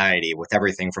throughout society with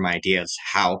everything from ideas,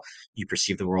 how you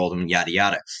perceive the world, and yada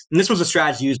yada. And this was a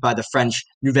strategy used by the French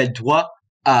Nouvelle Droite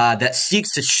that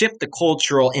seeks to shift the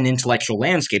cultural and intellectual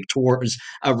landscape towards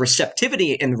a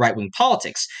receptivity in the right-wing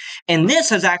politics. And this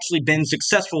has actually been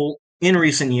successful in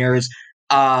recent years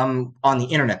on the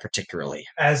internet particularly.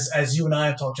 as you and I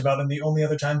have talked about in the only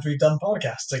other times we've done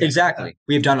podcasts. together. Exactly.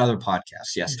 We've done other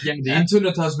podcasts, yes. Yeah, the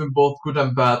internet has been both good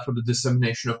and bad for the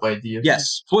dissemination of ideas.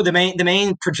 Yes. For the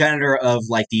main progenitor of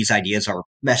like these ideas are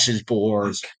message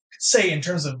boards. Say in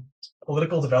terms of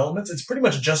political developments, it's pretty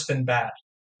much just been bad.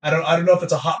 I don't know if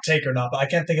it's a hot take or not, but I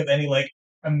can't think of any like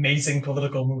amazing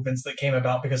political movements that came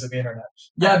about because of the internet.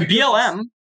 Yeah, because, BLM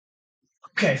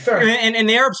Okay, fair enough. and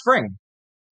the Arab Spring.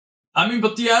 I mean,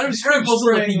 but the Arab Spring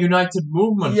wasn't like a united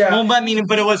movement. Yeah, Well,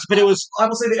 but it was I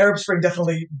will say the Arab Spring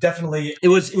definitely. it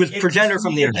was progenitor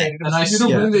from the internet. And I still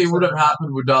Yeah. believe that it would have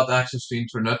happened without access to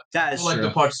internet. That I is feel like true.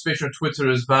 the participation of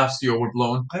Twitter is vastly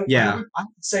overblown. Yeah. I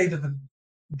would say that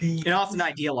the And often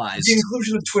idealized. the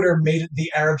inclusion of Twitter made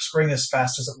the Arab Spring as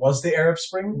fast as it was the Arab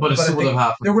Spring, But it I still would think have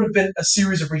happened. there would have been a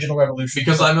series of regional revolutions.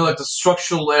 Because I mean, like, the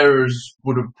structural errors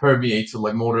would have permeated,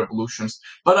 like, more revolutions.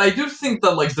 But I do think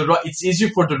that, like, it's easier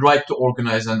for the right to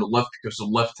organize than the left because the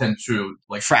left tend to,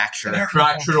 like, Fracture.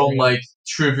 fracture on, like,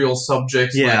 trivial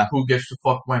subjects, Yeah. like, who gets to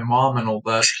fuck my mom and all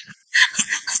that.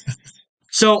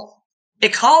 So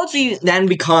ecology then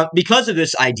because of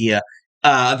this idea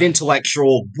of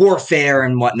intellectual warfare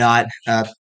and whatnot.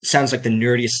 Sounds like the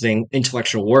nerdiest thing,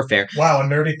 intellectual warfare. Wow, a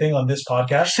nerdy thing on this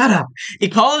podcast. Shut up.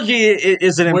 Ecology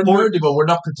is an We're important. nerdy, but we're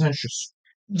not pretentious.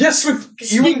 Yes, you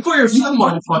Speak for yourself,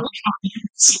 motherfucker.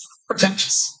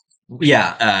 pretentious.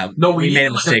 Yeah. No, we made a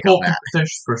like mistake a on token that.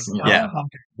 pretentious person. Yeah.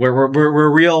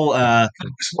 We're real.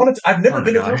 I've never Oh,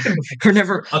 been a God. token before. We're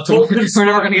never. A token We're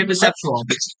never gonna get this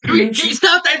episode.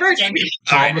 Stop diverging.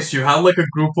 Thomas, you have like a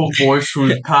group of boys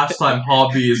whose pastime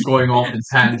hobby is going off in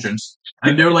tangents.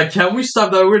 And they're like, can we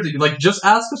stop that word? Like, just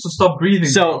ask us to stop breathing.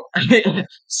 So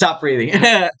stop breathing.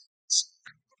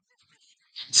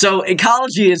 So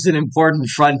ecology is an important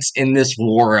front in this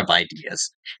war of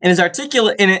ideas, and its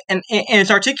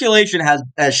articulation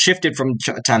has shifted from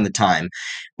time to time.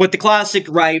 With the classic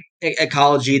right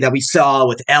ecology that we saw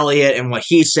with Eliot and what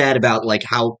he said about like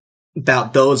how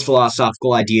about those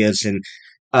philosophical ideas in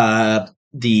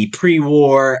the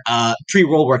pre-World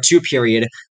War II period.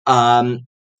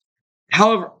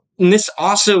 However, and this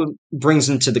also brings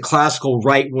into the classical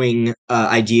right-wing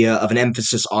idea of an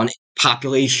emphasis on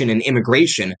population and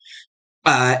immigration,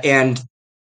 and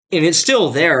it's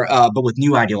still there, but with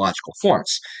new ideological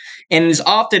forms, and is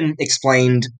often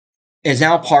explained as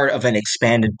now part of an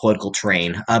expanded political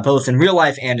terrain, both in real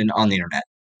life and on the internet.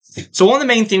 So one of the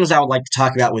main things I would like to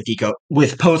talk about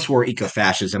with post-war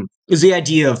ecofascism is the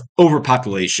idea of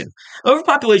overpopulation.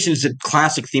 Overpopulation is a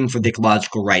classic theme for the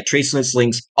ecological right, tracing its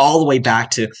links all the way back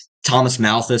to Thomas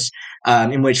Malthus,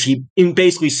 in which he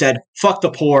basically said, fuck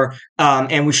the poor,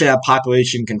 and we should have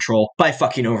population control by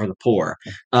fucking over the poor.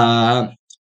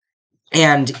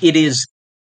 And it is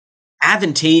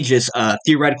advantageous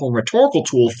theoretical and rhetorical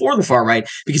tool for the far right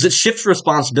because it shifts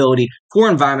responsibility for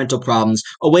environmental problems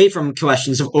away from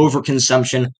questions of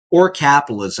overconsumption or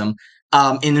capitalism,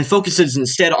 and then focuses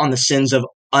instead on the sins of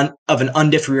an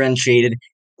undifferentiated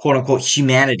quote-unquote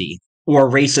humanity or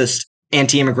racist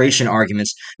anti-immigration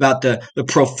arguments about the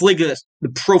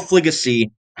profligacy.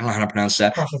 I don't know how to pronounce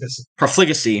that.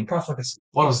 Profligacy.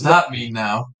 What does that mean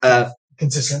now?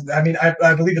 Consistent. I mean,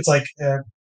 I believe it's like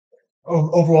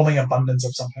overwhelming abundance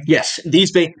of something. Yes,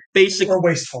 these basic Or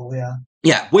wasteful, yeah.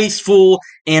 Yeah, wasteful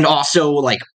and also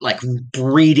like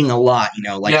breeding a lot,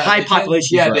 like high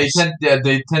population growth.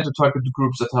 They tend to target the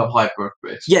groups that have high birth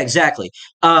rates. Yeah, exactly.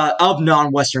 Of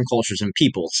non-Western cultures and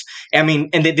peoples. I mean,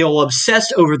 and they'll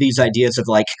obsess over these ideas of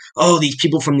like, oh, these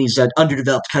people from these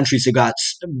underdeveloped countries who are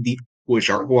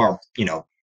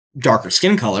darker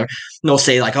skin color, and they'll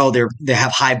say like, oh, they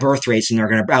have high birth rates and they're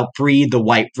going to outbreed the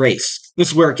white race. This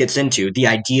is where it gets into the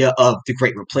idea of the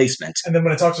Great Replacement. And then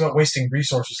when it talks about wasting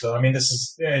resources, though, I mean, this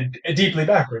is deeply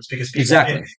backwards because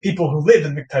Exactly. People who live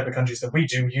in the type of countries that we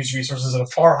do use resources at a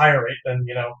far higher rate than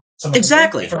some of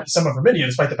India,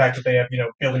 despite the fact that they have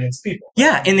billions of people.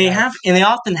 Yeah, and they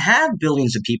often have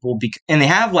billions of people, and they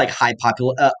have like high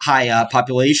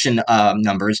population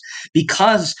numbers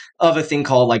because of a thing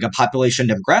called like a population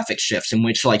demographic shifts, in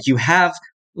which like you have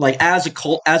like as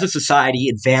a society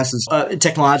advances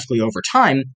technologically over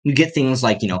time, you get things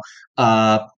like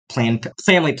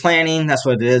family planning. That's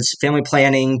what it is. Family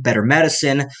planning, better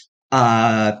medicine,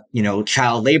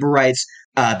 child labor rights.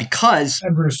 Because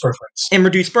and reduce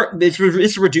birth rates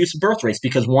it's reduced birth rates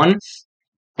because one,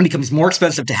 it becomes more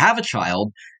expensive to have a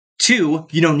child. Two,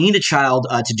 you don't need a child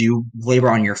to do labor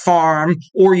on your farm,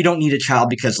 or you don't need a child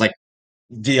because like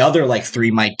the other like three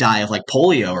might die of like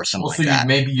polio or something like that.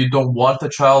 Maybe you don't want a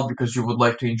child because you would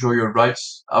like to enjoy your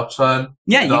rights outside.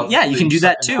 Yeah, you can do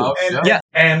that too.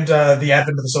 And the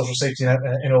advent of the social safety net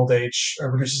in old age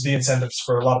reduces the incentives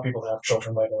for a lot of people to have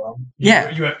children later on.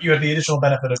 You have the additional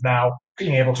benefit of now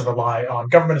being able to rely on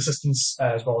government assistance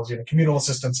as well as communal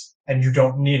assistance, and you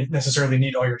don't necessarily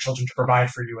need all your children to provide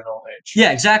for you in old age.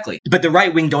 Yeah, exactly. But the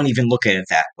right wing don't even look at it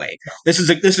that way. No. This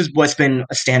is what's been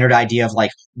a standard idea of like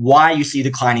why you see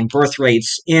declining birth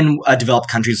rates in developed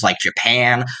countries like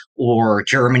Japan or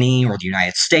Germany or the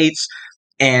United States,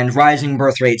 and rising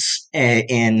birth rates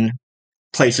in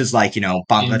places like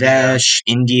Bangladesh,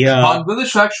 India.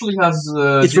 Bangladesh actually has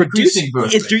decreasing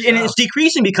birth rates. And it's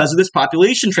decreasing because of this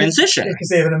population transition. Because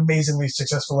they have an amazingly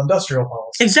successful industrial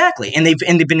policy. Exactly, and they've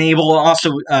been able to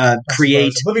also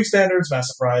create living standards,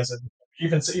 massive rise, and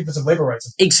even some labor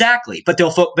rights. Exactly, but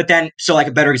like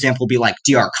a better example would be like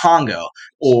DR Congo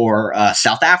or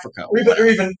South Africa, or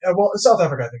even South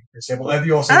Africa. I think is stable. Have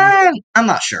you also? I'm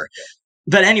not sure.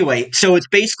 But anyway, so it's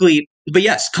basically, but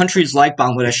yes, countries like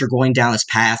Bangladesh are going down this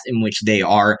path in which they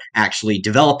are actually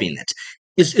developing it.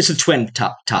 It's a twin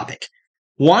topic.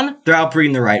 One, they're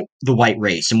outbreeding the white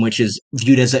race, in which is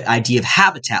viewed as an idea of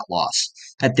habitat loss.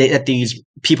 That these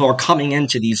people are coming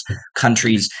into these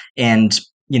countries and,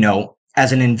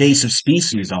 as an invasive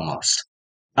species almost,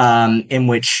 in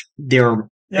which they're...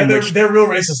 Yeah, they're real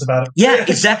racist about it. Yeah,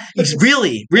 exactly. It's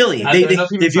really. They view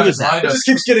it that. It just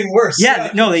keeps getting worse. Yeah,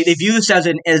 no, they view this as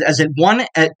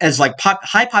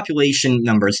high population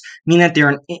numbers mean that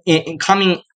they're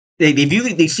coming.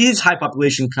 They see these high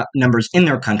population numbers in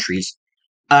their countries.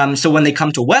 So when they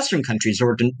come to Western countries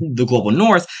or to the global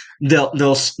North,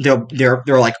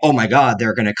 they're like, oh my God,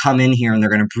 they're going to come in here and they're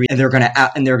going to breed and they're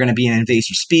going to be an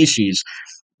invasive species,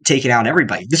 taking out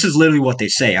everybody. This is literally what they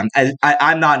say. I'm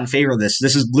not in favor of this.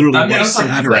 This is literally what they say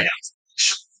right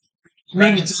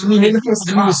now.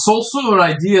 It's also an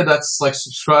idea that's like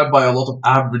subscribed by a lot of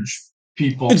average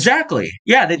people. Exactly.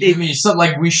 Yeah. It's not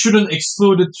like we shouldn't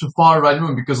exclude it too far right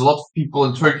now, because a lot of people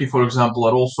in Turkey, for example,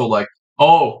 are also like,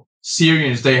 oh,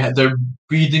 Syrians, they're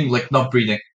not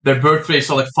breeding. Their birth rates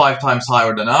are like 5 times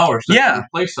higher than ours. Yeah.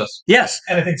 Replace us. Yes.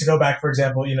 And I think to go back, for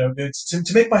example, it's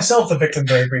to make myself a victim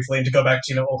very briefly, and to go back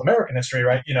to old American history,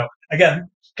 right? Again,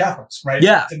 Catholics, right?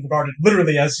 Yeah. It's regarded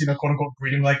literally as quote unquote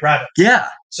breeding like rabbits. Yeah.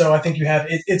 So I think you have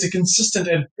it's a consistent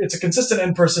and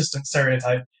persistent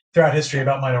stereotype throughout history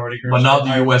about minority groups. But now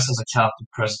the U.S. has a Catholic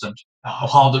president.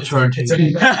 How the turntable. It's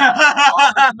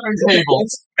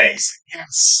amazing.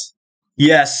 Yes.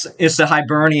 Yes, it's the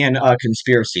Hibernian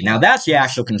conspiracy. Now that's the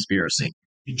actual conspiracy.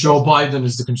 Joe Biden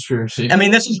is the conspiracy. I mean,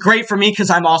 this is great for me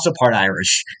because I'm also part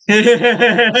Irish.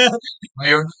 You're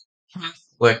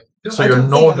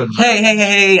northern.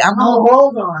 Hey!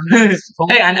 Hold on.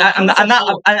 Hey,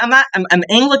 I'm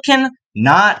Anglican,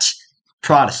 not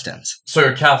Protestant. So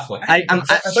you're Catholic. I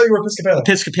thought you were Episcopalian.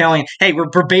 Episcopalian. Hey, we're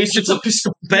basically.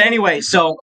 But anyway,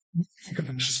 so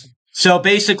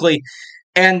basically.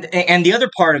 And the other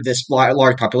part of this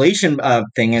large population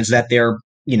thing is that they're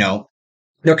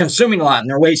consuming a lot and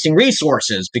they're wasting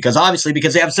resources because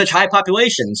they have such high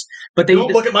populations. But they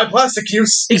don't look at my plastic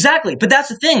use. Exactly. But that's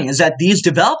the thing, is that these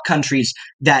developed countries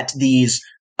that these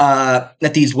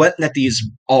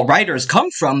alt-righters come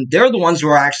from, they're the ones who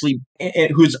are actually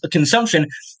whose consumption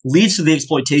leads to the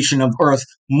exploitation of Earth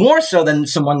more so than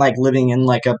someone like living in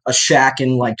like a shack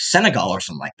in like Senegal or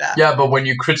something like that. Yeah, but when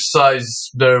you criticize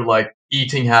their like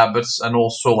eating habits and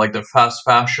also like the fast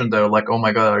fashion. They're like, oh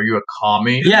my god, are you a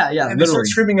commie? Yeah, And they start literally.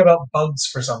 screaming about bugs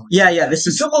for some reason. Yeah, this It's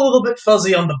is still a little bit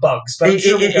fuzzy on the bugs, but I'm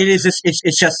sure we'll it get is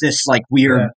it's just this like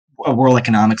weird world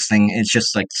economics thing. It's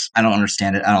just like I don't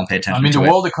understand it. I don't pay attention. I mean, to the it.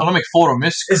 World Economic Forum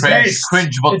is It's cringe, based.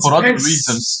 cringe, but It's for other based.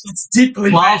 reasons. It's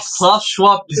deeply based. Klaus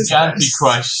Schwab is It's the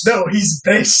Antichrist. No, he's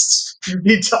based. You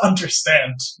need to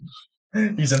understand.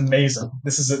 He's amazing.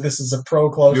 This is a pro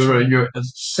Klaus.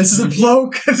 This is a pro.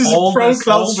 This is a pro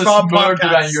Klaus Schwab murder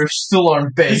podcast. and you're still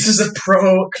on base. This is a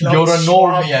pro Klaus You're a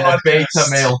Schwab normie and a beta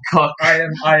podcast. male cuck. I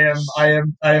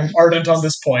am ardent on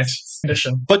this point.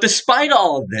 Condition. But despite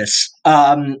all of this,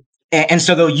 and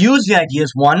so they'll use the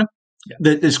ideas one.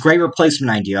 This great replacement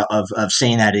idea of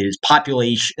saying that it is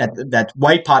population that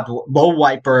low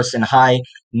white births and high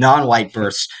non-white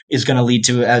births is going to lead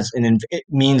to it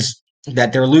means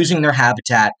that they're losing their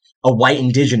habitat of white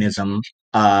indigenism,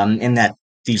 and that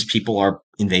these people are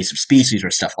invasive species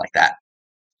or stuff like that,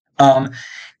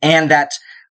 and that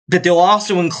they'll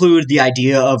also include the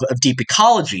idea of deep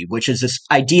ecology, which is this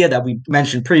idea that we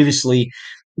mentioned previously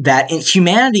that in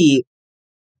humanity.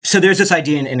 So there's this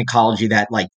idea in ecology that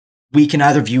like we can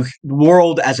either view the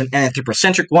world as an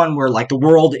anthropocentric one, where like the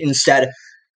world instead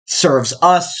serves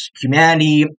us,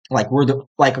 humanity. Like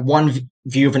one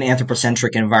view of an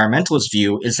anthropocentric environmentalist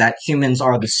view is that humans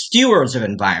are the stewards of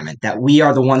environment, that we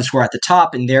are the ones who are at the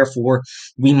top, and therefore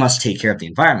we must take care of the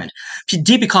environment.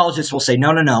 Deep ecologists will say,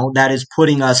 no, that is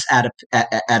putting us at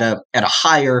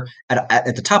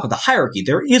the top of the hierarchy.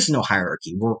 There is no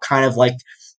hierarchy. We're kind of like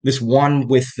this one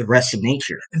with the rest of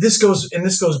nature. This goes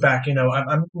back.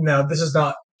 I'm now. This is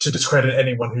not to discredit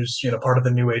anyone who's part of the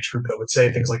New Age group that would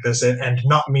say things like this and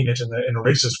not mean it in a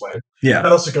racist way. Yeah,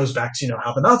 that also goes back to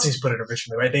how the Nazis put it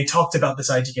originally, right? They talked about this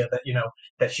idea that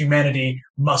that humanity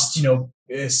must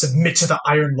submit to the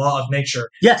iron law of nature.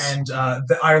 Yes, and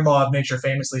the iron law of nature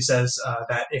famously says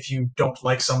that if you don't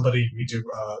like somebody, you do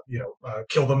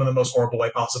kill them in the most horrible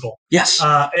way possible. Yes,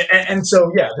 and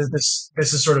so this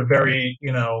is sort of very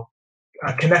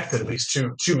connected at least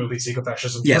to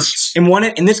ecofascism. Yes,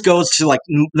 and this goes to like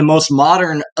the most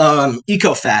modern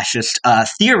ecofascist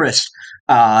theorist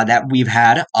that we've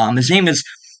had. His name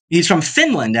he's from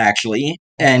Finland actually,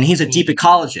 and he's a deep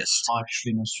ecologist.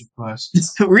 Actually, no surprise.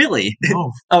 Really?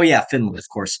 No. Oh yeah, Finland, of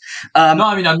course. No,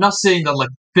 I mean I'm not saying that like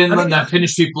Finland and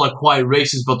Finnish people are quite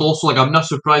racist, but also like I'm not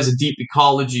surprised a deep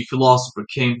ecology philosopher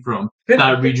came from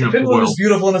that region of the world. Finland is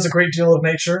beautiful and it's a great deal of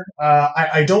nature.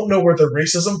 I don't know where the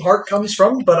racism part comes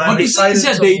from, but I'm excited.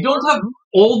 They don't have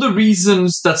all the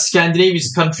reasons that Scandinavian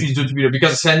countries do to be there,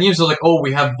 because Scandinavians are like, oh,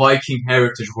 we have Viking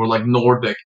heritage, we're like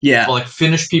Nordic. Yeah. But like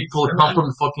Finnish people come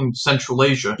from fucking Central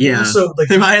Asia. Yeah. So like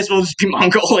they might as well just be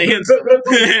Mongolians,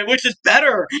 which is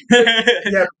better.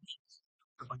 Yeah.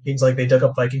 Vikings, like they dug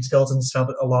up Viking skeletons, found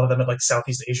a lot of them had like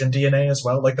Southeast Asian DNA as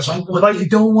well. Like they don't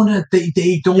want to.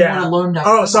 They don't want to learn that.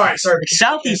 Oh, sorry.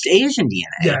 Southeast Asian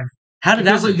DNA. Yeah. How did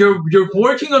that? Like you're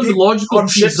working on the logical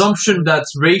presumption that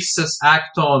racists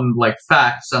act on like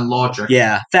facts and logic.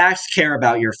 Yeah, facts care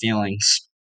about your feelings.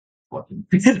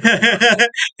 Did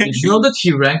you know that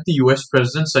he ranked the U.S.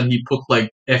 presidents and he put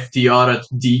like FDR at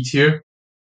D tier?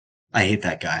 I hate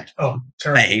that guy. Oh,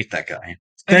 terrible. I hate that guy.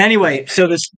 But anyway, so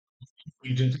this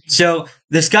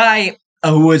guy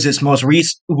who was a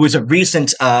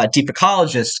recent deep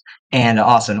ecologist and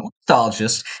also an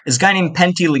ornithologist is a guy named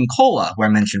Pentti Linkola, who I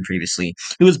mentioned previously.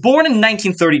 He was born in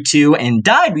 1932 and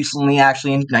died recently,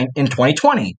 actually in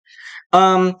 2020.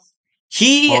 Well,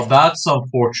 that's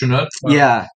unfortunate.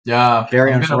 Yeah,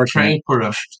 very unfortunate. For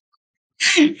him.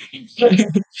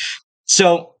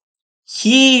 So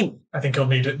I think he'll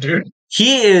need it, dude.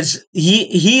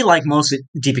 He like most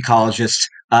deep ecologists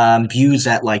views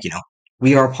that like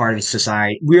we are part of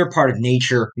society, we are part of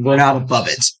nature, we're not above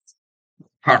it.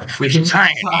 We can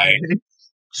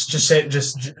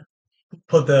just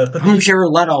put the. I'm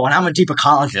Jared Leto and I'm a deep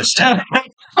ecologist.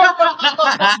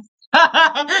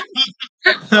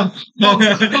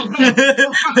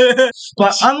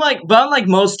 But unlike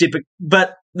most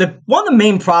one of the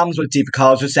main problems with deep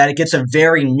ecology is that it gets a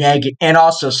very negative, and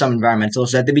also some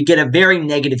environmentalists, that we get a very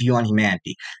negative view on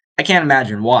humanity. I can't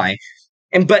imagine why.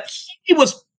 But he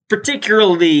was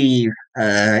particularly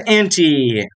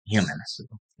anti-human.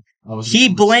 He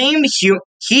blamed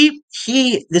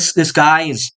this guy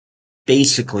is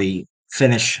basically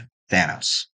Finnish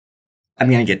Thanos. I'm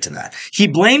going to get to that. He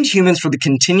blamed humans for the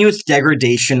continuous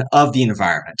degradation of the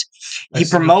environment. He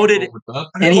promoted... I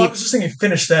was just thinking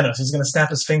Finnish Thanos. He's going to snap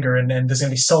his finger and there's going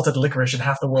to be salted licorice in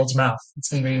half the world's mouth. It's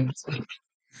going to be...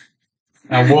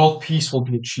 And world peace will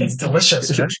be achieved. It's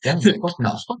delicious. Right? Yeah,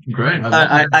 it's fucking great.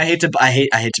 I hate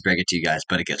to break it to you guys,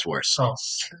 but it gets worse. Oh,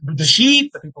 He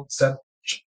the people said,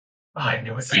 I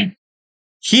knew it.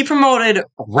 He promoted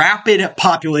rapid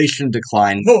population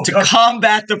decline Oh, to God.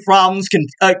 combat the problems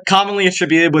commonly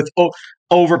attributed with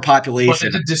overpopulation. But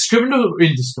is it discriminate or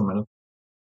indiscriminate?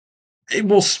 I'm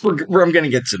going to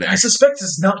get to I that. suspect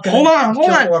it's not going Hold to on, kill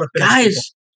a lot of guys.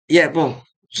 Yeah, well,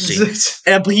 see.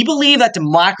 people. But he believed that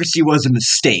democracy was a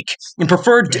mistake and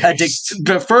preferred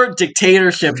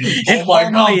dictatorship. Oh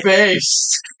my god,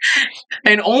 base!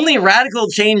 And only radical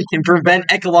change can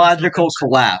prevent ecological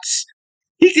collapse.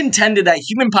 He contended that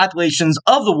human populations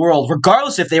of the world,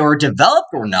 regardless if they were developed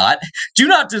or not, do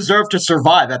not deserve to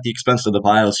survive at the expense of the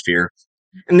biosphere.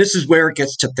 And this is where it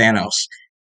gets to Thanos.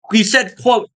 He said,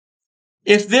 quote,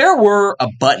 "If there were a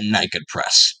button I could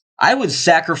press, I would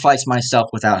sacrifice myself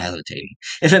without hesitating,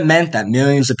 if it meant that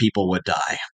millions of people would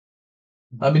die."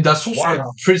 I mean, that's what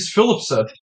Wow. Prince Philip said.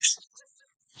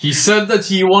 He said that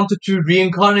he wanted to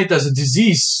reincarnate as a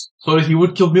disease so that he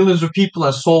would kill millions of people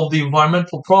and solve the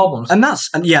environmental problems. I'm not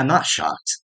shocked. I'm not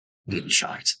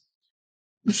shocked.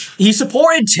 He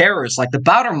supported terrorists like the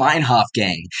Baader Meinhof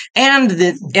gang and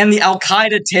the Al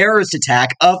Qaeda terrorist attack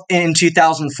in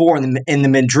 2004 in the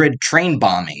Madrid train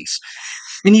bombings.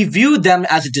 And he viewed them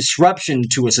as a disruption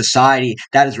to a society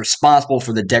that is responsible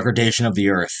for the degradation of the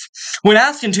earth. When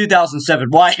asked in 2007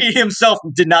 why he himself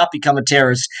did not become a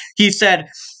terrorist, he said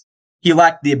he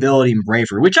lacked the ability and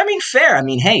bravery, which, I mean, fair. I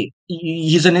mean, hey,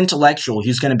 he's an intellectual.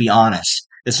 He's going to be honest.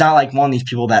 It's not like one of these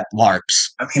people that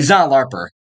LARPs. He's not a LARPer.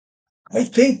 I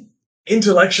think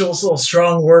intellectual is a little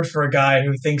strong word for a guy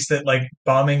who thinks that like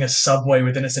bombing a subway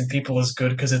with innocent people is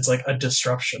good because it's like a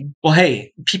disruption. Well,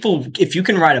 hey, people, if you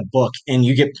can write a book and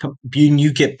you get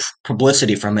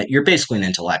publicity from it, you're basically an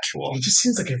intellectual. It just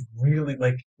seems like a really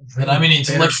like. And I mean,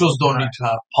 intellectuals don't need to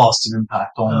have positive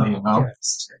impact only, you know? Yeah,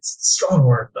 it's a strong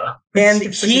word though. And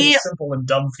It's such he a simple and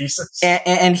dumb thesis.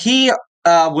 and he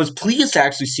was pleased to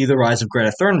actually see the rise of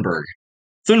Greta Thunberg.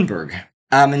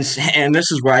 And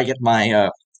this is where I get my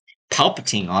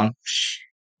Palpatine on.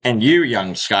 And you,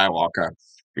 young Skywalker,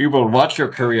 you will watch your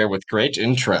career with great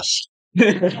interest.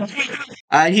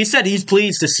 He said he's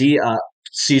pleased to see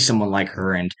someone like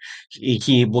her, and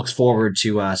he looks forward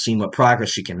to seeing what progress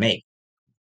she can make.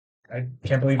 I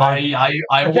can't believe I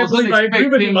can't wasn't believe I agree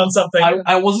with him expecting. on something.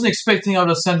 I wasn't expecting how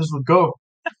the sentence would go.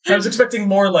 I was expecting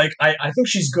more like I think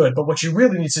she's good, but what you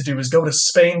really need to do is go to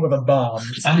Spain with a bomb.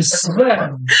 And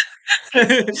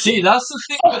then See, that's the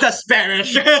thing. The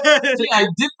Spanish. See, I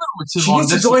differ with him She on needs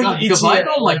to this join one the because I ETA.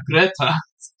 don't like Greta.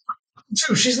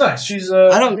 too, she's nice. She's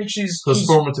I don't- think she's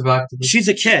Transformative activist. She's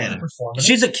a kid. performative.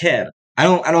 She's a kid. I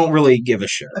don't really give a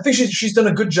shit. I think she's done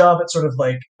a good job at sort of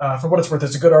like, for what it's worth,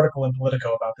 there's a good article in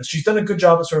Politico about this. She's done a good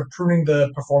job at sort of pruning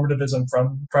the performativism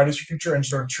from Fridays for Future and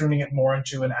sort of tuning it more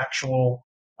into an actual,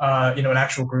 an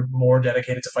actual group more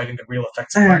dedicated to fighting the real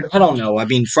effects of climate. I don't know. I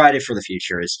mean, Friday for the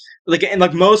Future is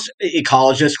like most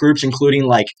ecologist groups, including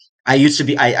like I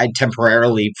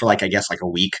temporarily for like I guess like a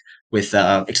week with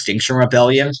Extinction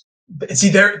Rebellion. But see,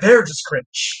 they're just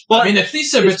cringe. I mean, at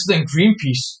least they're better than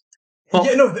Greenpeace. Well-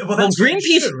 yeah, no, well, that's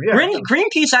Greenpeace, true, yeah.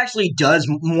 Greenpeace actually does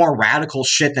more radical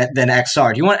shit than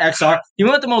XR. Do you want XR? You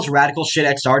know what the most radical shit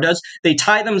XR does? They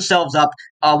tie themselves up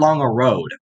along a road.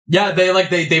 Yeah,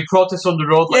 they protest on the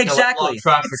road like Exactly. a lot of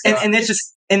traffic. And this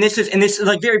is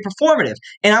like very performative.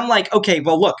 And I'm like, okay,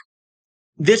 well, look,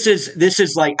 this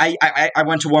is like I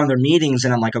went to one of their meetings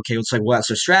and I'm like, okay, it's like, well, that's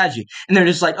their strategy. And they're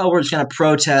just like, oh, we're just gonna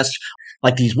protest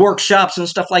like these workshops and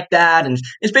stuff like that. And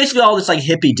it's basically all this like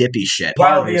hippy dippy shit.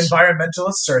 While the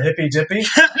environmentalists are hippy dippy.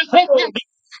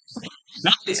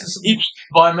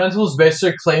 Environmentalists base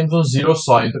their claims on zero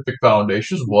scientific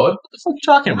foundations. What? What the fuck are you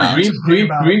talking about?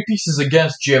 Greenpeace is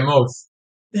against GMOs.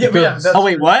 Yeah, Because- that's Oh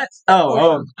wait, what?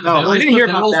 Oh, I didn't hear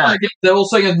about that. They're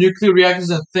also against nuclear reactors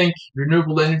and think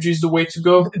renewable energy is the way to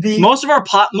go. Most of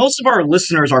our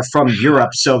listeners are from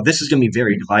Europe, so this is going to be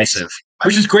very divisive,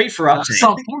 which is great for us. It's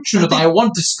unfortunate. I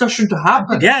want discussion to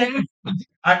happen. Yeah.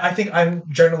 I think I'm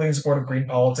generally in support of green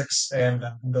politics and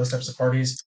those types of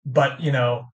parties, but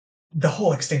the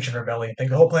whole Extinction Rebellion thing,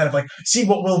 the whole plan of like, see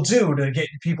what we'll do to get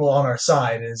people on our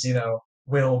side is,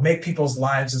 we'll make people's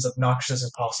lives as obnoxious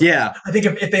as possible. Yeah. I think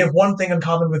if they have one thing in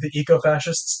common with the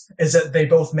eco-fascists is that they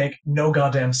both make no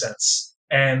goddamn sense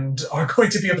and are going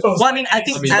to be opposed. Well, I mean, I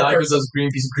think neither does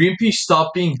Greenpeace. Greenpeace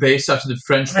stopped being based after the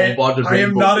French bombarded I am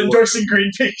Rainbow not War. endorsing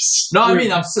Greenpeace. No, I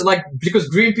mean, I'm still, like, because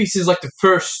Greenpeace is like the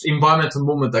first environmental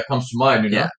movement that comes to mind, you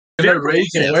know? Yeah. gonna raise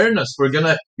awareness.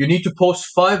 You need to post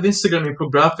 5 Instagram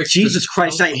infographics. Jesus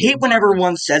Christ, I hate when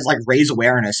everyone says, like, raise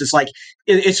awareness. It's like,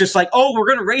 it's just like, oh, we're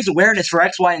gonna raise awareness for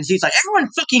X, Y, and Z. It's like, everyone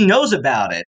fucking knows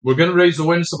about it. We're gonna raise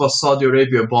awareness about Saudi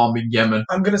Arabia bombing Yemen.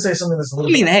 I'm gonna say something that's a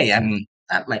little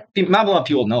not a lot of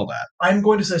people know that. I'm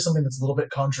going to say something that's a little bit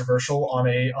controversial on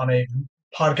a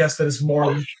podcast that is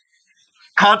more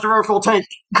controversial take.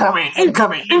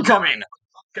 Incoming.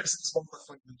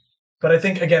 But I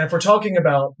think, again, if we're talking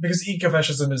about, because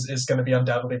ecofascism is going to be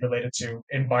undoubtedly related to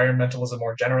environmentalism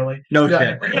more generally. No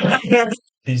shit.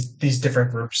 These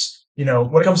different groups, when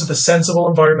it comes to the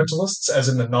sensible environmentalists, as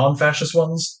in the non-fascist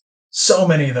ones, so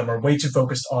many of them are way too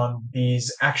focused on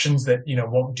these actions that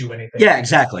won't do anything. Yeah,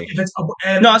 exactly.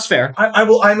 No, that's fair.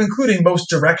 I'm including most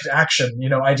direct action,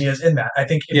 ideas in that. I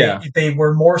think if they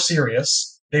were more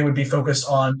serious, they would be focused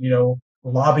on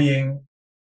lobbying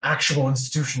actual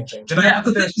institutional change. And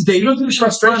they don't do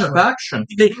frustration of action.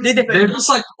 They're just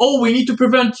like, oh, we need to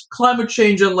prevent climate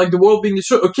change and like the world being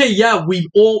destroyed. Okay, yeah, we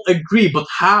all agree, but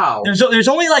how? There's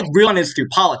only like realness through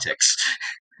politics.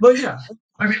 Well, yeah.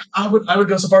 I mean, I would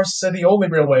go so far as to say the only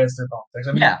real way is through politics.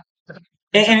 I mean, yeah.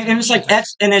 And it's like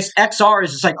XR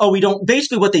is just like, oh, we don't.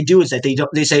 Basically, what they do is that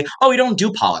they say, oh, we don't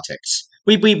do politics.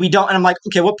 We don't. And I'm like,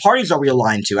 okay, what parties are we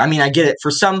aligned to? I mean, I get it. For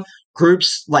some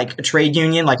groups, like a trade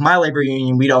union, like my labor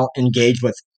union, we don't engage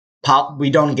with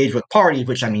parties,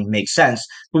 which I mean makes sense.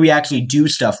 But we actually do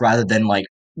stuff rather than like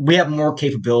we have more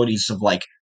capabilities of like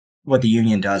what the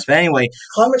union does. But anyway,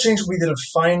 climate change will be the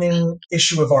defining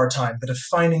issue of our time, the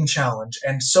defining challenge.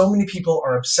 And so many people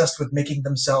are obsessed with making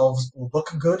themselves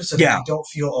look good so that they don't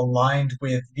feel aligned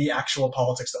with the actual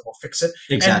politics that will fix it.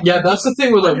 Exactly. And that's the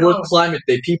thing with like World Climate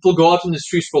Day. People go out in the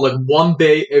streets for like one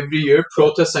day every year,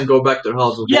 protest, and go back to their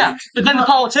houses. Yeah, but then the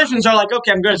politicians are like,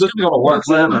 okay, I'm going to go to work.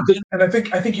 And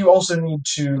I think you also need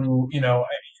to,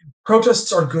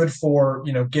 protests are good for,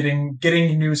 getting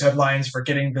news headlines, for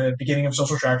getting the beginning of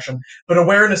social traction, but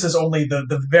awareness is only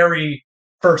the very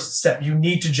first step. You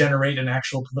need to generate an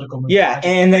actual political movement. Yeah,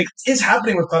 and it is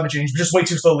happening with climate change, just way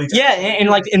too slowly. Yeah, and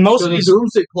like in most of these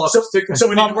doomsday clock is ticking. So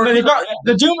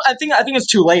the doom, I think it's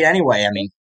too late anyway.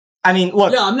 I mean,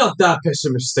 look. Yeah, I'm not that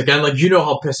pessimistic, and like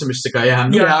how pessimistic I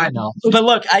am. Yeah, I know. But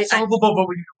look,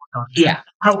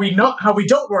 how we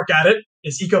don't work at it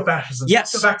is ecofascism.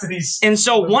 Yes. Go back to these. And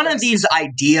so one of these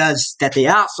ideas that they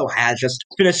also had, just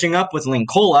finishing up with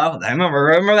Linkola, I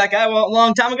remember that guy a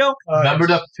long time ago? Remember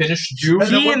that Finnish Jew?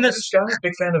 He and this guy,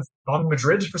 big fan of bombing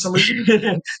Madrid for some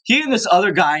reason. He and this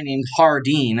other guy named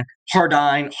Hardin,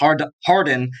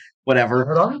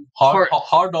 whatever.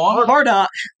 Hardon.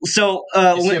 So,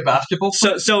 is he a basketball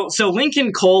player? So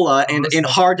Lincoln Cola and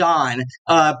Hardon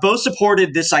both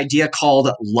supported this idea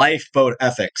called lifeboat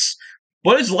ethics.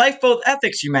 What is lifeboat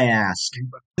ethics, you may ask?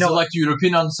 So like the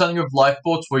European understanding of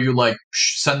lifeboats where you like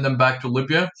send them back to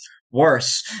Libya?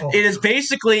 Worse. It is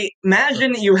basically,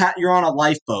 imagine that you're on a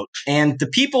lifeboat, and the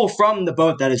people from the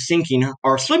boat that is sinking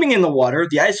are swimming in the water,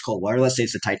 the ice cold water, let's say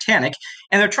it's the Titanic,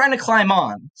 and they're trying to climb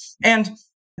on. And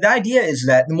the idea is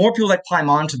that the more people that climb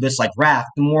onto this like raft,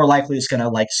 the more likely it's gonna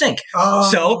like sink.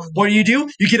 So what do? You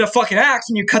get a fucking axe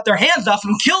and you cut their hands off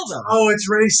and kill them. Oh, it's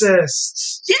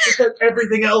racist. Yeah.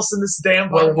 Everything else in this damn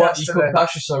podcast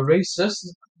ecofascists are racist.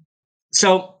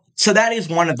 So that is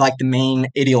one of like the main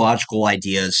ideological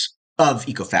ideas of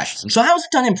ecofascism. So how is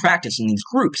it done in practice in these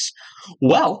groups?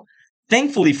 Well,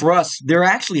 thankfully for us, there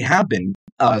actually have been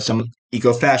some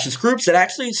eco-fascist groups that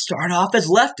actually start off as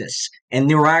leftists. And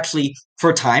they were actually,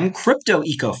 for a time,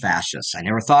 crypto-eco-fascists. I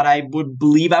never thought I would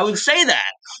believe I would say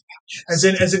that. As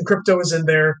in crypto is in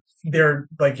their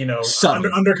like,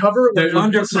 undercover? They're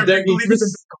implicitly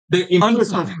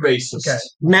racist. Okay.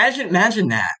 Imagine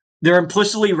that. They're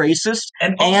implicitly racist.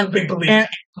 And big belief.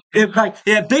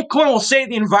 Bitcoin will save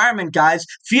the environment, guys.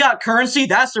 Fiat currency,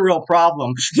 that's the real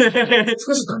problem.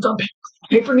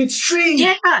 Paper needs trees.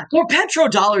 Yeah, more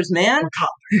petrodollars, man.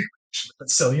 But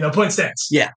still, point stands.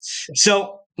 Yeah.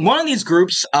 So one of these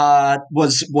groups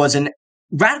was an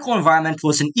radical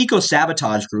environmentalist, an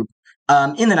eco-sabotage group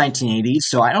in the 1980s.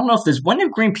 So I don't know if when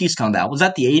did Greenpeace come about? Was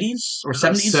that the 80s or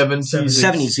 70s?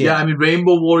 70s, yeah. Yeah, I mean,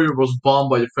 Rainbow Warrior was bombed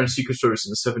by the French Secret Service in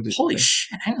the 70s. Holy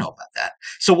shit, I didn't know about that.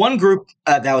 So one group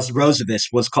that was Roosevelt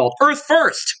was called Earth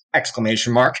First! !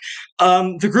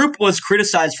 The group was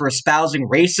criticized for espousing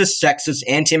racist, sexist,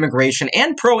 anti-immigration,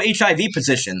 and pro-HIV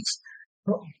positions.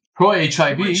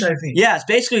 Pro-HIV? Yeah, it's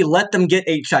basically let them get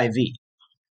HIV.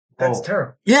 That's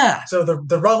terrible. Yeah. So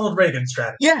the Ronald Reagan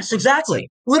strategy. Yes, exactly.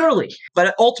 Literally.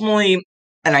 But ultimately,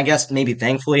 and I guess maybe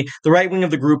thankfully, the right wing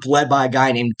of the group led by a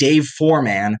guy named Dave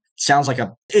Foreman, sounds like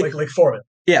a... Like Foreman.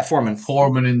 Yeah, Foreman.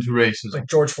 Foreman into racism. Like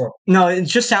George Foreman. No, it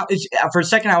just sound. For a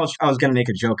second, I was going to make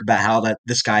a joke about how that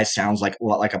this guy sounds like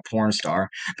a porn star.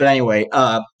 But anyway,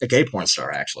 a gay porn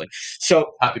star actually.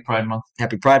 So Happy Pride Month.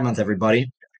 Happy Pride Month,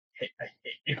 everybody. I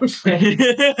hate you.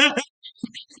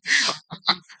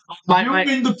 You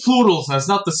mean the plurals, that's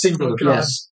not the singular.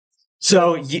 Yes.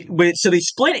 So they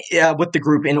split with the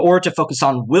group in order to focus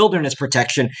on wilderness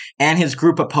protection, and his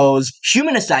group opposed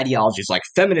humanist ideologies like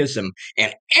feminism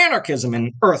and anarchism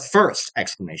and Earth First! !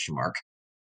 And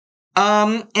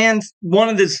one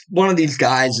of these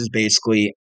guys is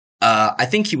basically, I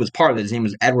think he was part of it. His name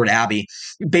was Edward Abbey.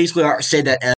 Basically, say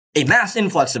that a mass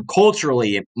influx of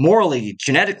culturally, morally,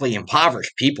 genetically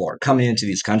impoverished people are coming into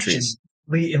these countries.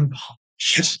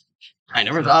 I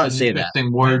never thought I'd say that.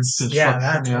 Words. Yeah,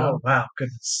 that. Oh, wow,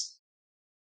 goodness.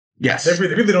 Yes, they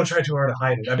really don't try too hard to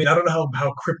hide it. I mean, I don't know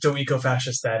how crypto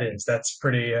eco-fascist that is. That's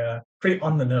pretty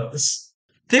on the nose.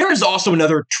 There is also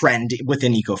another trend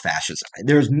within ecofascism.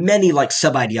 There's many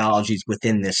sub-ideologies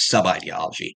within this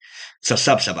sub-ideology. So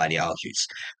sub-ideologies.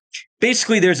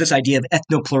 Basically, there's this idea of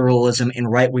ethnopluralism and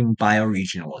right-wing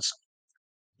bioregionalism.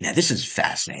 Now, this is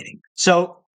fascinating.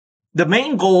 So the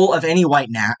main goal of any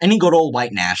good old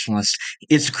white nationalist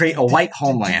is to create a white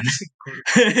homeland.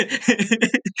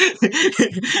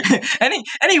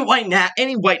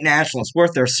 any white nationalist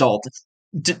worth their salt.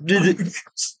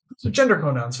 So gender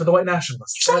pronouns for the white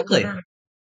nationalists.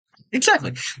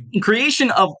 Exactly.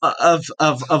 Creation of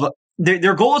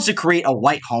their goal is to create a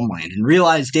white homeland and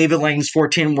realize David Lang's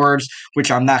 14 words, which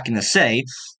I'm not going to say.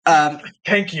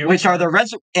 Thank you. Which are the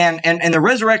the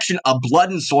resurrection of blood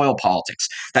and soil politics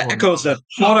that echoes the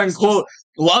quote unquote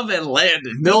love and land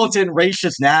and militant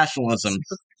racist nationalism.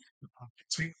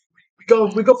 We go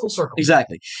full circle.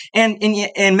 Exactly, and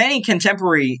many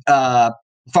contemporary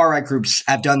far right groups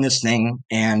have done this thing,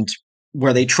 and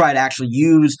where they try to actually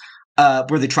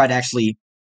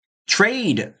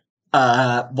trade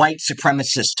blatant white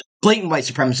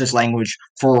supremacist language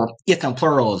for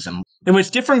ethnopluralism, in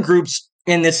which different groups.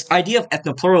 In this idea of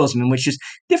ethnopluralism, in which is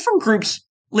different groups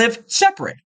live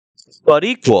separate but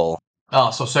equal. Oh,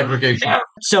 so segregation.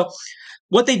 So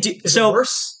what they do? Is it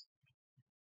worse?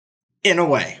 In a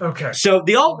way. Okay. So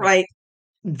the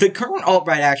current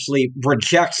alt-right actually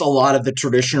rejects a lot of the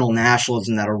traditional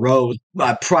nationalism that arose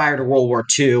prior to World War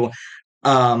II.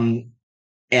 And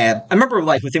I remember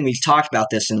within we talked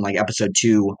about this in episode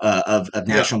 2 of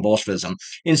National Bolshevism.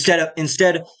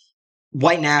 Instead.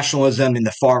 White nationalism in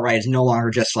the far right is no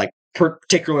longer just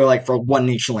particularly for one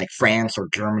nation like France or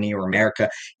Germany or America.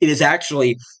 It is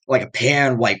actually a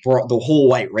pan-white world, the whole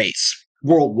white race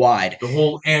worldwide. The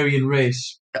whole Aryan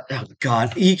race. Oh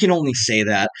God, you can only say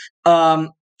that.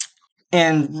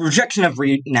 And rejection of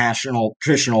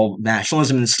traditional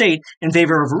nationalism in the state in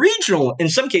favor of in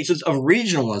some cases, of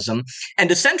regionalism and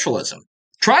decentralism,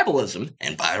 tribalism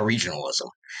and bioregionalism.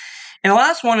 And the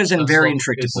last one is a very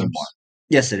intricate one.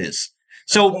 Yes, it is.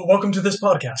 So, welcome to this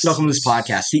podcast. Welcome to this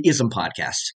podcast, the Ism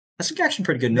Podcast. That's actually a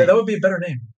pretty good name. Yeah, that would be a better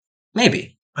name.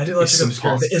 Maybe. I do like to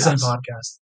go the Ism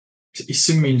Podcast.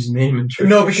 Ism means name and church.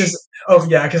 No, because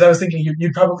I was thinking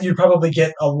you'd probably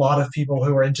get a lot of people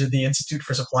who are into the Institute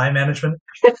for Supply Management.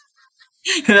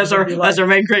 that's our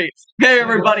main great. Hey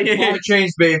everybody! Supply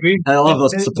chains, baby. I love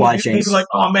those supply chains. People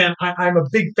oh man, I'm a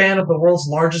big fan of the world's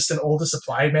largest and oldest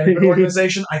supply management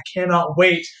organization. I cannot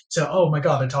wait to. Oh my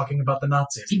God, they're talking about the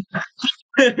Nazis.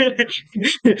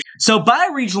 So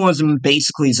bioregionalism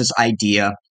basically is this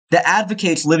idea that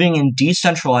advocates living in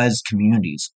decentralized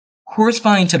communities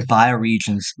corresponding to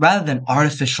bioregions rather than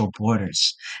artificial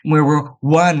borders, where we're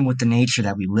one with the nature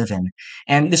that we live in.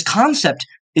 And this concept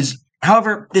is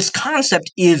open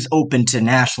to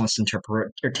nationalist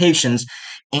interpretations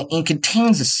and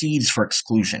contains the seeds for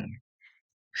exclusion.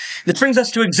 This brings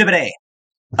us to Exhibit A,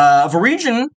 of a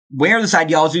region where this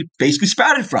ideology basically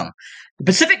sprouted from. The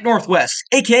Pacific Northwest,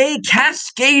 aka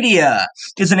Cascadia,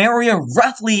 is an area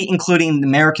roughly including the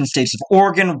American states of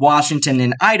Oregon, Washington,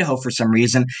 and Idaho for some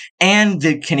reason, and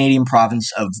the Canadian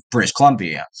province of British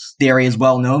Columbia. The area is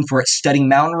well known for its stunning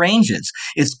mountain ranges,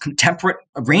 its temperate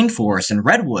rainforests and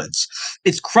redwoods,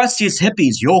 its crustiest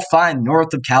hippies you'll find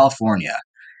north of California.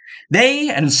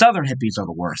 They and southern hippies are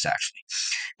the worst, actually.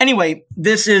 Anyway,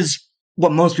 this is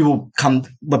what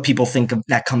people think of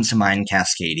that comes to mind in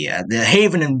Cascadia. The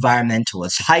haven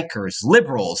environmentalists, hikers,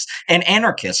 liberals, and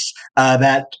anarchists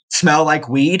that smell like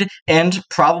weed and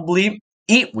probably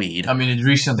eat weed. I mean, it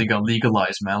recently got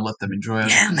legalized, man. Let them enjoy it.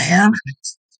 Yeah, man.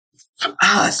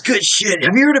 It's good shit.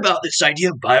 Have you heard about this idea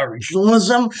of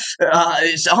bioregionalism?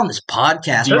 It's on this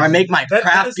podcast where I make my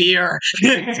craft beer.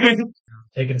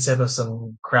 Taking a sip of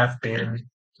some craft beer.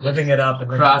 living it up, and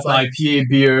then Craft it's like, IPA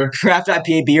beer, Craft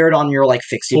IPA beard on your like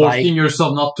fixie bike. forcing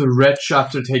yourself not to retch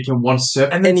after taking one sip.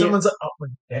 and then and you- someone's like, "Oh,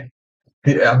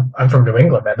 yeah. I'm from New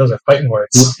England, man. Those are fighting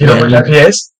words. Yeah. You know what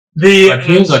IPAs?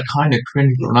 IPAs are kind of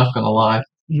cringy. I'm not gonna lie.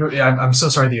 I'm so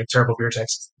sorry that you have terrible beer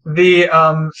taste.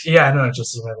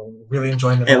 Just really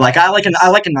enjoying them. Yeah, like I like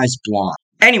a nice blonde.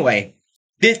 Anyway,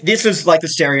 this is like the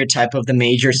stereotype of the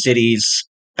major cities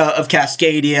of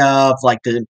Cascadia, of like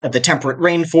the temperate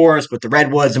rainforest with the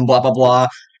redwoods and blah blah blah.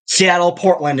 Seattle,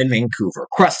 Portland, and Vancouver,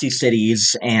 crusty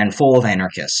cities and full of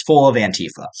anarchists, full of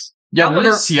Antifas. Yeah, However-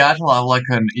 does Seattle have like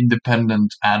an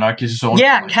independent anarchist zone?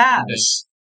 Yeah, Chaz.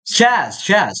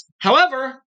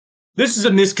 However, this is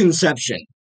a misconception.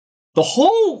 The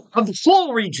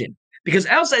whole region, because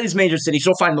outside these major cities,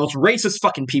 you'll find the most racist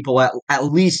fucking people at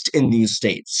least in these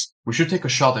states. We should take a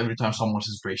shot every time someone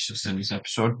says racist in this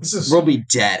episode. We'll be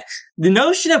dead. The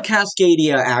notion of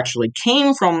Cascadia actually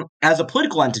came from, as a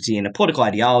political entity and a political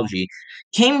ideology,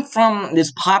 came from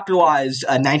this popularized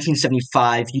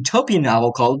 1975 utopian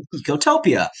novel called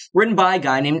Ecotopia, written by a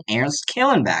guy named Ernst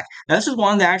Kallenbach. Now, this is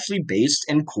one of the actually based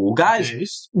and cool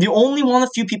guys. The only one of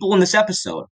the few people in this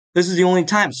episode. This is the only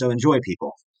time, so enjoy,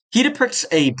 people. He depicts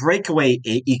a breakaway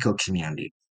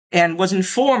eco-community and was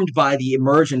informed by the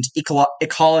emergent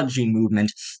ecology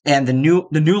movement and the new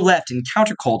left and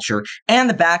counterculture and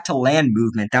the back to land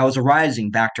movement that was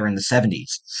arising back during the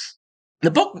 70s.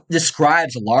 The book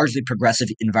describes a largely progressive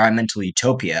environmental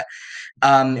utopia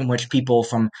in which people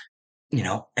from,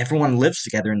 everyone lives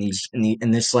together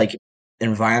in this like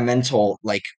environmental,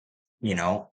 like,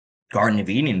 Garden of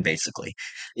Eden, basically.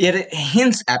 Yet it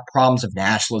hints at problems of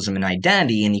nationalism and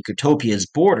identity in Ecotopia's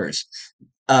borders.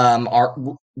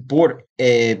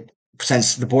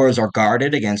 Since the borders are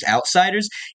guarded against outsiders,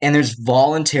 and there's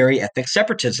voluntary ethnic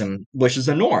separatism, which is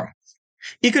the norm.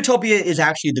 Ecotopia is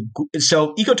actually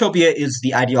Ecotopia is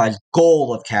the idealized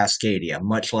goal of Cascadia,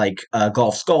 much like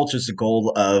Golf Skulch is the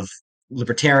goal of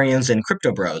libertarians and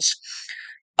crypto bros.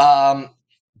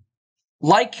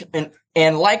 Like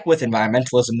with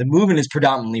environmentalism, the movement is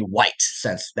predominantly white,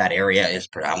 since that area is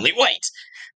predominantly white.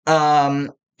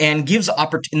 And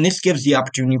this gives the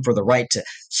opportunity for the right to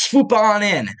swoop on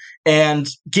in and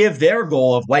give their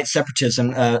goal of white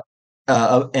separatism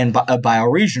and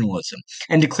bioregionalism,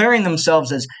 and declaring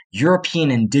themselves as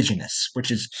European indigenous,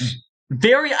 which is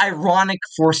very ironic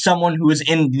for someone who is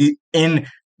in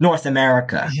North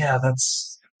America. Yeah, that's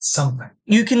something.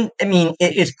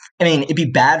 It'd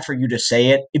be bad for you to say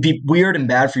it. It'd be weird and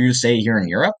bad for you to say it here in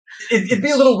Europe. It'd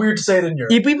be a little weird to say it in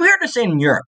Europe. It'd be weird to say it in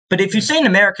Europe. But if you say in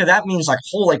America, that means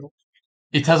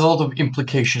it has a lot of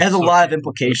implications. It has a lot of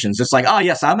implications. It's like, oh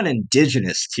yes, I'm an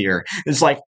indigenous here. It's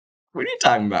like, what are you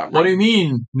talking about? What do you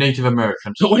mean, Native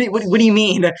Americans? What do you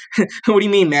mean? What do you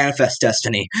mean, manifest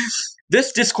destiny?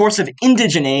 This discourse of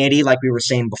indigeneity, like we were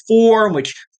saying before,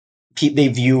 which they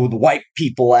view the white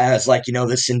people as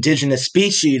this indigenous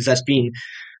species that's being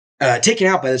taken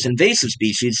out by this invasive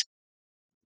species,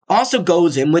 also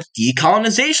goes in with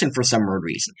decolonization for some weird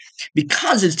reason,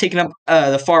 because it's taken up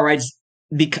the far right's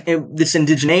this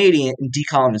indigeneity and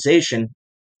decolonization,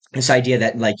 this idea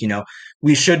that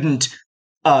we shouldn't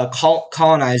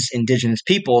colonize indigenous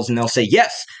peoples, and they'll say,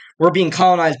 yes, we're being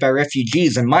colonized by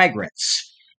refugees and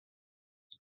migrants.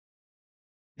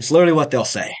 It's literally what they'll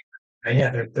say.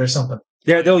 Yeah, there's something.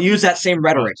 They'll use that same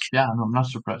rhetoric. Yeah, no, I'm not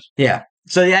surprised. Yeah.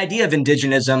 So the idea of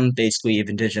indigenism, basically of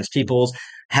indigenous peoples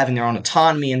having their own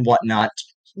autonomy and whatnot,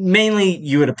 mainly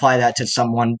you would apply that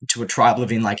to a tribe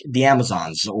living like the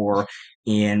Amazons or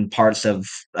in parts of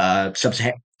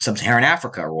sub-Saharan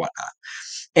Africa or whatnot.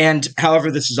 And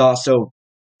however, this is also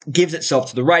gives itself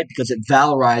to the right because it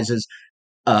valorizes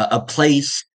a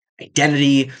place,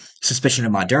 identity, suspicion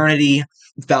of modernity,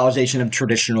 valorization of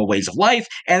traditional ways of life,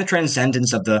 and the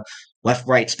transcendence of the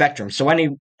left-right spectrum. So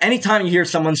anytime you hear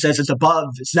someone says it's above,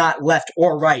 it's not left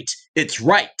or right, it's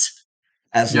right.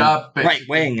 As right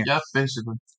wing. Yeah,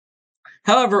 basically.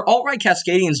 However, alt-right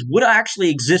Cascadians would actually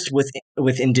exist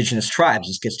with indigenous tribes.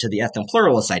 This gets to the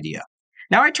ethno-pluralist idea.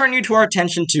 Now I turn you to our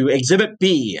attention to Exhibit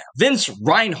B, Vince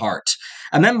Reinhardt,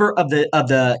 a member of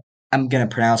the I'm going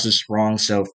to pronounce this wrong,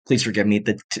 so please forgive me,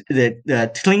 the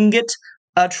Tlingit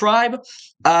tribe,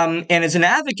 and is an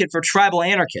advocate for tribal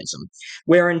anarchism,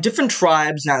 wherein different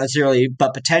tribes, not necessarily,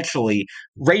 but potentially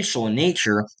racial in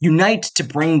nature, unite to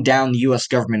bring down the U.S.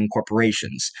 government and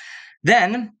corporations.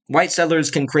 Then, white settlers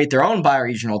can create their own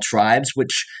bioregional tribes,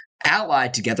 which ally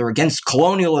together against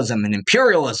colonialism and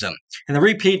imperialism, and the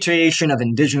repatriation of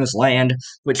indigenous land,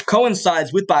 which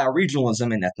coincides with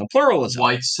bioregionalism and ethnopluralism.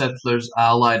 White settlers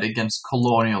allied against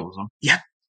colonialism. Yep.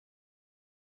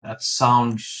 That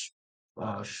sounds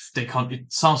It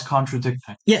sounds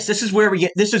contradicting. Yes, this is where we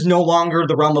get. This is no longer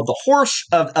the realm of the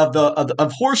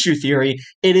horseshoe theory.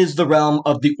 It is the realm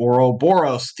of the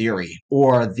Ouroboros theory,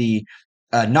 or the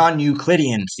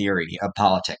non-Euclidean theory of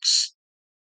politics,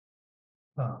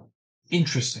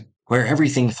 Interesting. where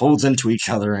everything folds into each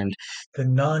other. And the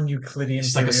non-Euclidean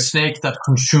It's theory. like a snake that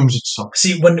consumes itself.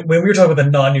 See, when we were talking about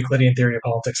the non-Euclidean theory of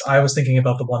politics, I was thinking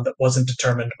about the one that wasn't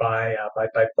determined by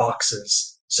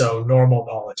boxes. So normal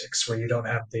politics, where you don't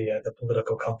have the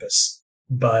political compass.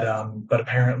 But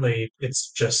apparently it's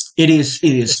just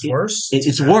it's worse.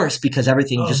 It's worse because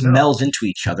everything just melds into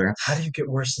each other. How do you get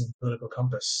worse than the political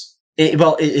compass?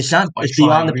 It's not. It's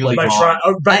beyond the really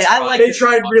political. They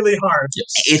tried really hard.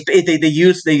 Yes.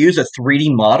 They use a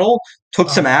 3D model, took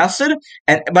some acid,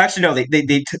 and actually no,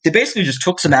 they basically just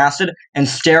took some acid and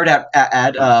stared at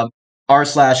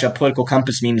r/political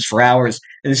compass memes for hours.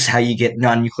 And this is how you get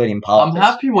non-Euclidean politics. I'm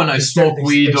happy when I smoke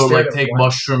weed or like take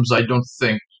mushrooms. I don't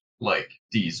think like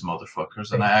these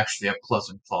motherfuckers, and I actually have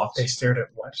pleasant thoughts. They stared at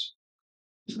what?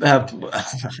 God.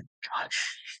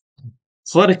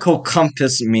 Political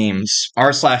compass memes.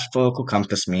 r/political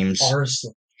compass memes.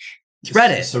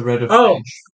 Reddit. It's a Reddit Oh.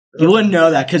 page. You wouldn't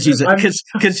know that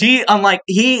because he unlike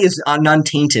he is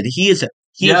untainted. He is an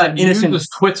innocent. Use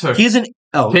Twitter. He's an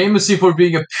famously for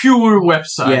being a pure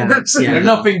website. Yeah. Where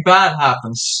nothing bad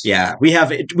happens. Yeah, we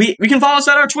have it. We can follow us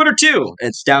on our Twitter too.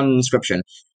 It's down in the description.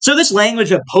 So this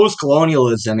language of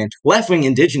post-colonialism and left-wing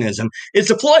indigenism is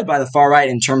deployed by the far right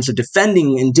in terms of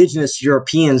defending indigenous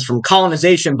Europeans from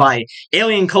colonization by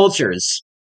alien cultures.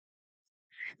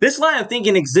 This line of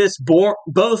thinking exists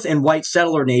both in white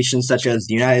settler nations such as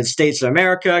the United States of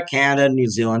America, Canada, New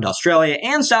Zealand, Australia,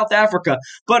 and South Africa,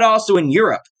 but also in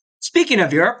Europe. Speaking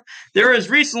of Europe, there has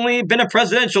recently been a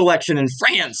presidential election in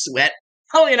France that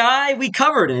Holly and we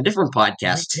covered in a different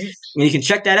podcast. And you can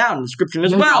check that out in the description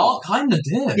as well. We all kind of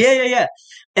did. Yeah.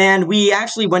 And we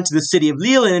actually went to the city of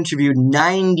Lille and interviewed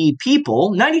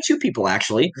 92 people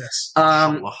actually, yes.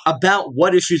 About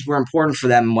what issues were important for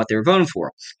them and what they were voting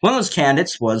for. One of those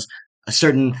candidates was a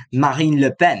certain Marine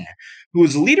Le Pen, who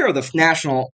was the leader of the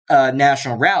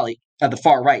national rally, the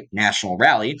far-right national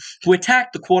rally, who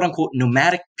attacked the quote-unquote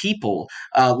nomadic people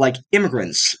like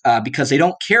immigrants because they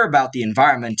don't care about the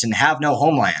environment and have no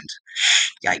homeland.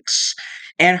 Yikes.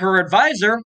 And her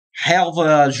advisor,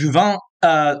 Hervé Juvin,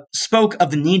 spoke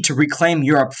of the need to reclaim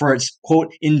Europe for its,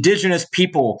 quote, indigenous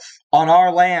people on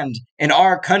our land, in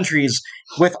our countries,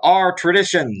 with our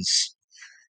traditions.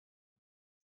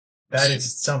 That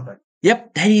is something.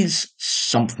 Yep, that is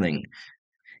something.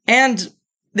 And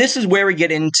this is where we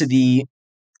get into the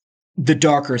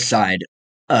darker side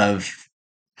of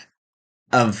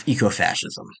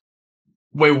ecofascism.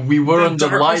 Wait, we were on the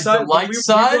light side? We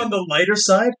were on the lighter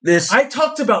side? I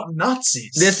talked about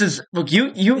Nazis. This is... Look,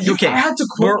 you okay. I had to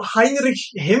quote Heinrich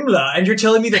Himmler, and you're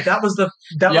telling me that was the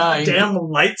damn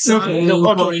light side?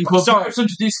 In comparison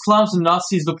to these clowns, the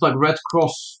Nazis look like Red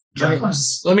Cross.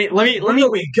 Yes. Let me... Where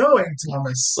are we going,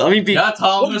 Thomas? Let me be... Yeah,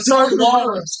 Thomas. How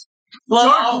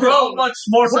much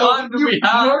more time do we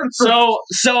have?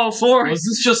 So for... Was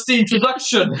this just the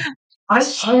introduction? I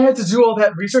had to do all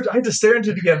that research. I had to stare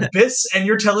into the abyss, and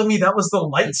you're telling me that was the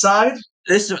light side?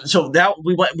 We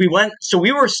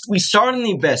started in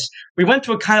the abyss. We went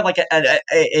to a kind of like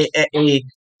a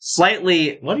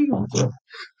slightly... What do you want to do?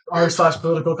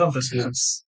 r/political compass.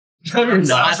 Yes.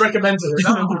 Not recommended it.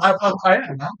 No, I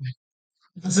am.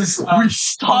 This is we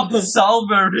stopped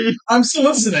Salbury. I'm still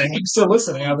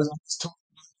listening. I was on this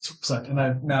website, and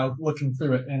I'm now looking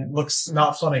through it, and it looks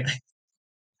not funny.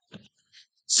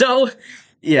 So,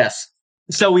 yes.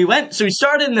 So we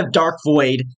started in the dark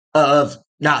void of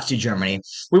Nazi Germany.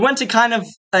 We went to kind of,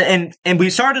 and we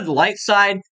started the light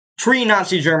side,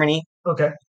 pre-Nazi Germany. Okay.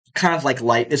 Kind of like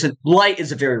light. Light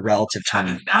is a very relative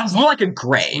term. It's more like a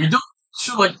gray. We don't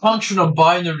should like function a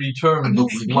binary term and look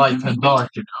like light and dark,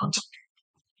 you know.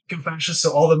 Fascist,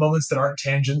 so all the moments that aren't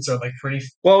tangents are like pretty...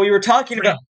 Well, we were talking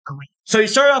about... So you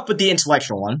started off with the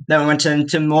intellectual one, then we went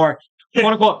into more...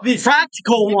 quote-unquote, the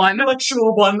practical one.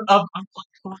 Intellectual one of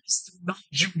not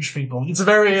Jewish people. It's a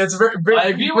very I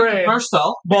agree with the first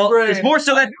though. Well, it's more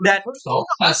so that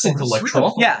that's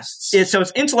intellectual. Yes. So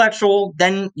it's intellectual,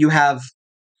 then you have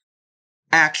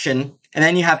action, and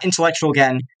then you have intellectual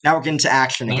again. Now we're getting to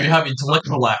action again. Then you have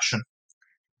intellectual action.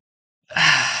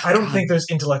 I don't think there's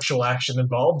intellectual action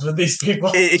involved with these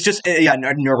people. It's just, a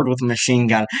nerd with a machine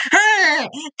gun. Hey,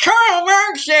 Karl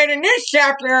Marx said in this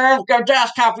chapter of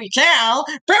Das Kapital,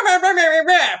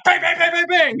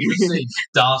 You say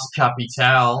Das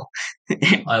Kapital.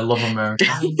 I love America.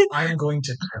 I'm going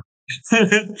to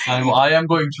I am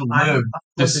going to live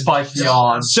despite the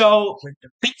odds. So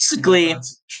basically,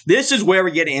 this is where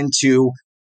we get into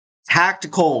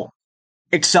tactical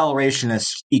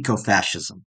accelerationist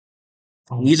ecofascism.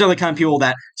 These are the kind of people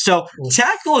that... So,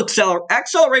 tactical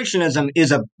accelerationism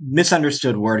is a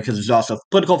misunderstood word because there's also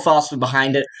political philosophy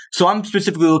behind it. So, I'm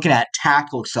specifically looking at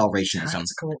tactical accelerationism.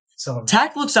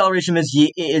 Tactical acceleration is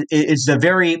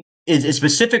a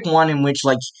specific one in which,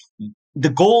 like, the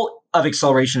goal of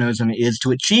accelerationism is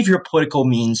to achieve your political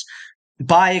means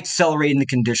by accelerating the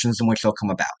conditions in which they'll come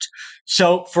about.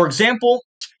 So, for example,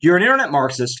 you're an internet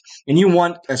Marxist and you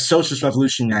want a socialist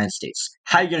revolution in the United States.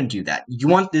 How are you going to do that? You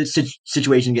want this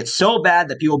situation to get so bad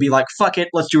that people will be like, fuck it,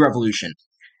 let's do revolution.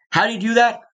 How do you do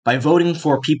that? By voting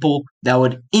for people that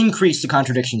would increase the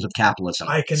contradictions of capitalism,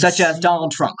 such as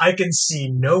Donald Trump. I can see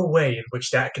no way in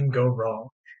which that can go wrong.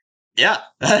 Yeah.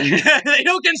 They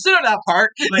don't consider that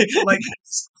part.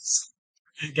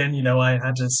 Again, I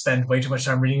had to spend way too much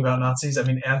time reading about Nazis. I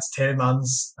mean, Ernst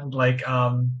Thälmann's like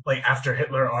after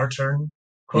Hitler, our turn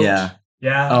quote. Yeah.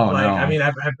 No. I mean,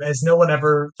 has no one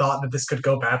ever thought that this could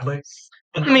go badly?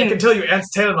 I can tell you,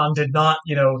 Ernst Thälmann did not,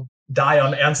 die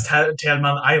on Ernst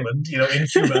Thälmann Island, in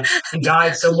Cuba. He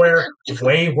died somewhere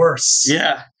way worse.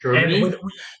 Yeah. Germany.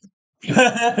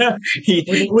 And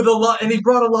with a lot, and he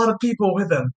brought a lot of people with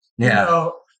him. Yeah.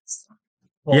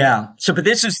 Yeah. So, but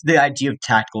this is the idea of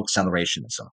tactical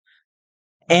accelerationism.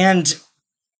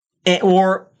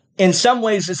 Or in some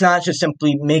ways, it's not just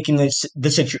simply making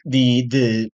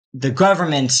the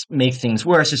government make things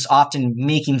worse. It's often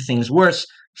making things worse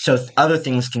so other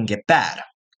things can get bad.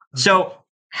 So,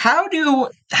 how does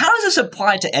this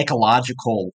apply to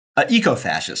ecological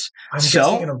ecofascists? I'm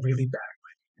guessing in a really bad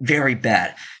way. Very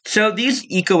bad. So, these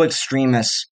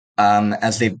eco-extremists,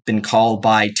 as they've been called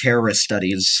by terrorist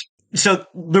studies. So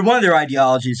one of their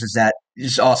ideologies is that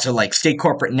is also like state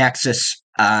corporate nexus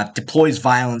deploys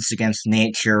violence against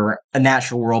nature, a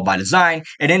natural world by design,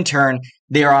 and in turn,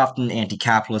 they are often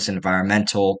anti-capitalist,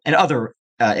 environmental, and other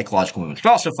ecological movements,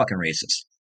 but also fucking racist.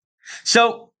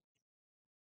 So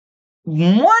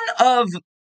one of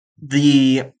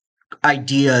the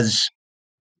ideas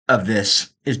of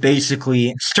this is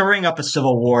basically stirring up a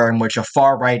civil war in which a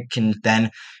far right can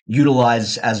then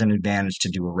utilize as an advantage to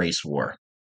do a race war.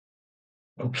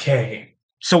 Okay.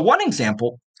 So one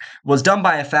example was done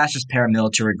by a fascist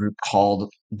paramilitary group called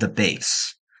the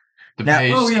Base. The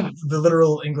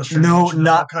literal English translation of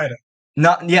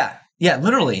Al-Qaeda.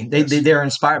 Literally. They're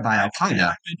inspired by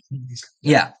Al-Qaeda.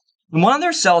 Yeah. And one of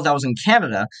their cells that was in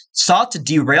Canada sought to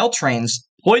derail trains,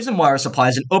 poison water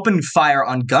supplies, and open fire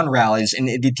on gun rallies in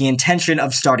the intention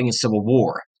of starting a civil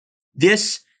war.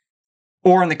 This,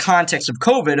 or in the context of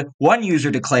COVID, one user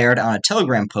declared on a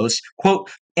Telegram post, quote,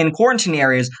 "In quarantine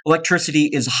areas, electricity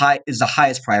is the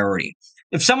highest priority.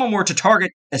 If someone were to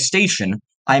target a station,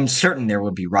 I am certain there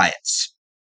would be riots."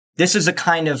 This is a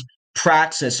kind of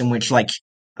praxis in which, like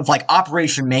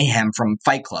Operation Mayhem from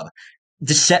Fight Club,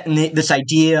 this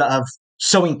idea of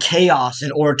sowing chaos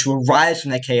in order to arise from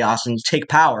that chaos and take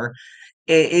power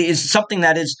is something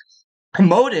that is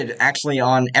promoted actually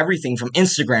on everything from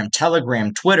Instagram,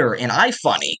 Telegram, Twitter, and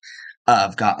iFunny,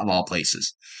 of all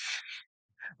places.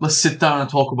 Let's sit down and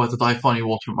talk about the iFunny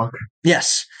watermark.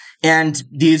 Yes, and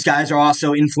these guys are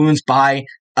also influenced by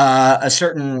a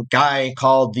certain guy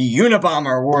called the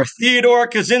Unabomber, or Theodore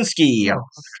Kaczynski,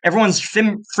 everyone's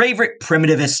favorite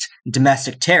primitivist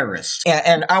domestic terrorist.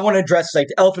 And I want to address like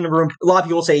the elephant in the room. A lot of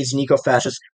people say he's an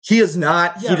eco-fascist. He is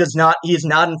not. Yeah. He is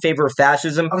not in favor of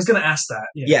fascism. I was going to ask that.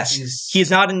 Yeah, yes, he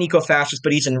is not an eco-fascist,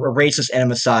 but he's a racist and a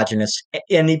misogynist.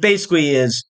 And he basically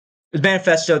is. His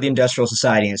manifesto, The Industrial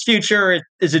Society and Its Future,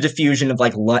 is a diffusion of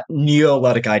like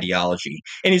Neo-Ludic ideology.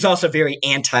 And he's also very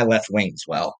anti-left wing as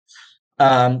well.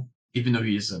 Even though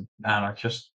he's an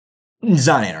anarchist. He's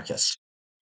not an anarchist.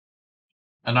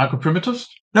 Anarcho-primitivist?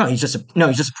 No, he's just a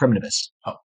primitivist.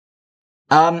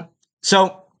 Oh.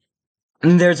 So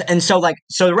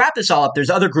to wrap this all up, there's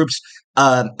other groups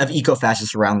of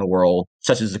eco-fascists around the world,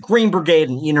 such as the Green Brigade,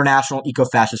 an international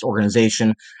eco-fascist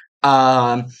organization.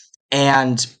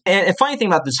 And a funny thing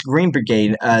about this Green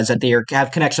Brigade is that they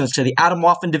have connections to the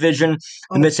Atomwaffen Division,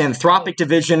 the Misanthropic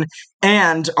Division,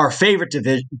 and our favorite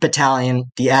battalion,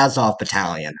 the Azov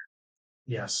Battalion.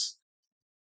 Yes.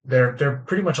 They're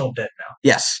pretty much all dead now.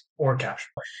 Yes. Or captured.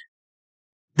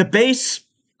 The Base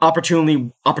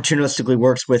opportunistically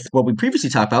works with what we previously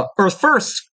talked about, Earth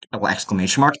First, ! And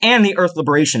the Earth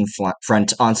Liberation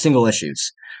Front on single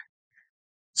issues.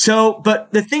 So,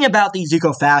 but the thing about these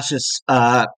eco-fascists,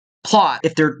 plot,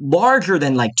 if they're larger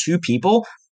than like two people,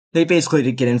 They basically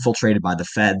get infiltrated by the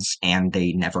feds, and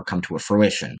they never come to a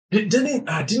fruition. Didn't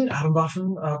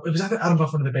Atomwaffen? It was either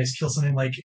Atomwaffen or the base killed something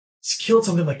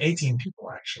like 18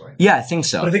 people actually. Yeah, I think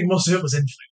so. But I think most of it was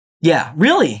infighting. Yeah,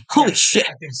 really? Holy shit.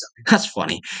 I think so. That's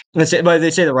funny. But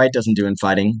they say the right doesn't do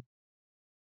infighting.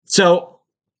 So,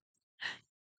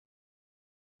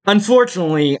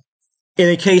 unfortunately, in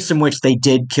a case in which they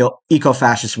did kill,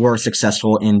 eco-fascists were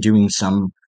successful in doing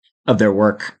some of their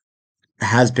work,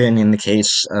 has been in the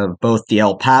case of both the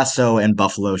El Paso and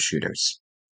Buffalo shooters.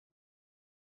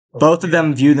 Both of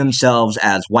them view themselves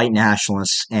as white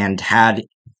nationalists, and had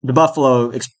the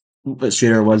Buffalo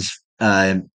shooter was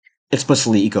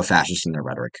explicitly eco-fascist in their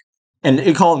rhetoric, and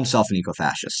he called himself an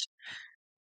eco-fascist.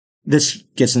 This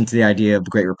gets into the idea of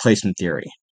the Great Replacement theory,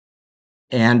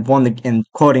 and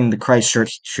quoting the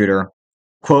Christchurch shooter,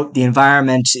 quote, "The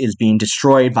environment is being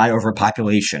destroyed by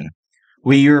overpopulation.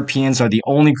 We Europeans are the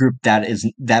only group that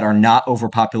are not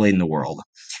overpopulating the world.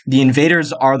 The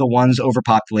invaders are the ones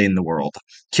overpopulating the world.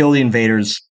 Kill the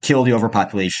invaders, kill the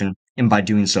overpopulation, and by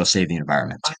doing so, save the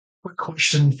environment." Quick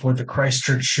question for the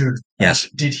Christchurch shooter. Yes.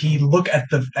 Did he look at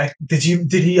did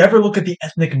he ever look at the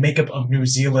ethnic makeup of New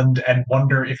Zealand and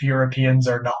wonder if Europeans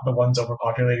are not the ones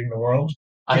overpopulating the world?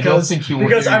 I don't think he would.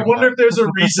 Because I wonder if there's a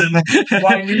reason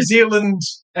why New Zealand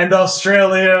and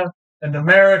Australia and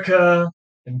America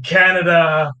and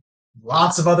Canada,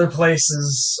 lots of other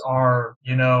places are,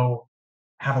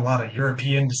 have a lot of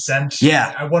European descent.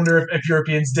 Yeah. I wonder if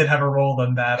Europeans did have a role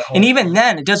in that. And even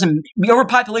then, it doesn't.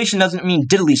 Overpopulation doesn't mean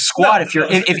diddly squat. If you're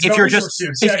just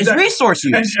it's resource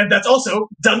use, and that's also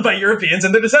done by Europeans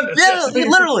and their descendants. Yeah,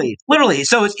 literally.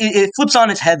 So it flips on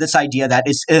its head this idea that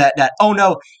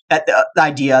the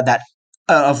idea that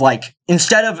of like,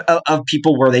 instead of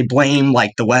people where they blame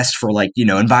like the West for like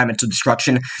environmental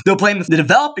destruction, they'll blame the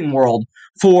developing world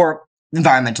for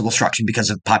environmental destruction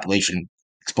because of population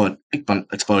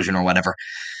explosion or whatever.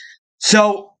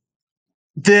 So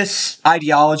this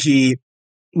ideology,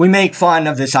 we make fun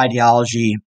of this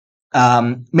ideology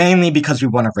mainly because we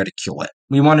want to ridicule it.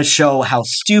 We want to show how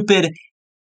stupid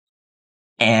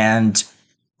and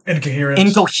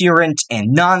incoherent and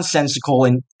nonsensical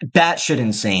and batshit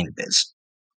insane it is.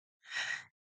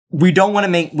 We're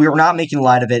not making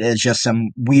light of it as just some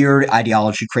weird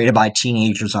ideology created by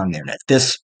teenagers on the internet.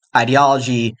 This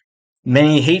ideology,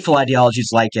 many hateful ideologies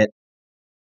like it,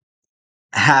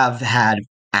 have had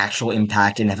actual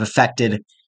impact and have affected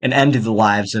and ended the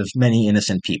lives of many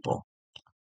innocent people.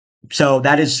 So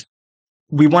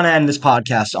we want to end this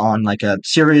podcast on like a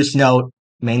serious note,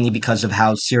 mainly because of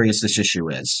how serious this issue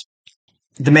is.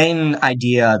 The main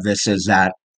idea of this is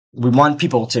that we want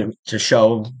people to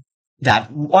show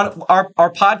that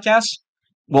our podcast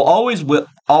always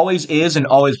is and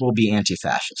always will be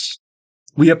anti-fascist.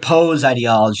 We oppose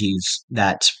ideologies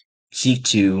that seek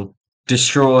to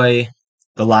destroy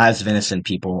the lives of innocent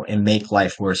people and make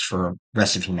life worse for the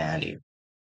rest of humanity.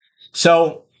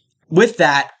 So, with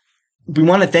that, we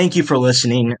want to thank you for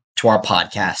listening to our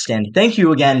podcast, and thank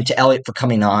you again to Elliot for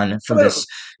coming on for this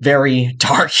very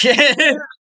dark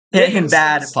and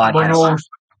bad podcast.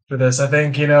 For this, I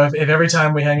think if every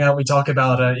time we hang out we talk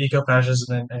about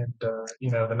ecofascism and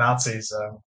the Nazis,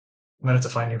 I'm gonna have to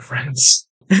find new friends.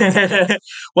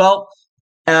 Well,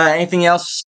 anything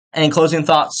else? Any closing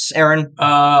thoughts, Aaron?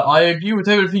 I agree with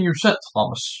everything you said,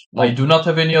 Thomas. I do not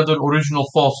have any other original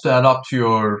thoughts to add up to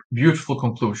your beautiful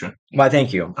conclusion. Why,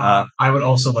 thank you. I would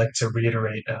also like to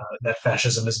reiterate that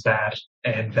fascism is bad,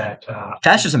 and that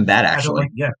fascism bad, actually.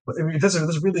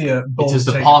 There's really a bold It is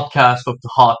the take. podcast of the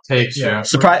hot takes. Yeah.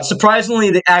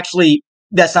 Surprisingly,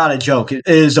 that's not a joke. It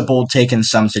is a bold take in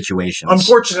some situations.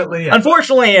 Unfortunately,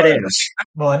 it is.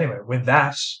 Well, anyway, with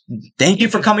that, thank you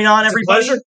for coming on, everybody.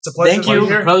 It's a pleasure. Thank you.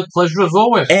 Pleasure as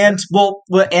always. And we're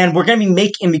going to be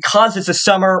making, because it's a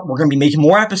summer, we're going to be making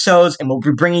more episodes, and we'll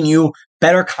be bringing you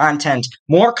better content,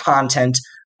 more content.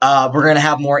 We're going to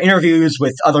have more interviews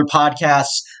with other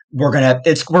podcasts.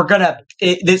 It's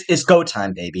go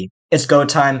time, baby. It's go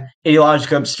time.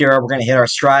 Ideologica Obscura, we're going to hit our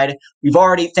stride.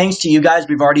 Thanks to you guys,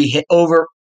 we've already hit over,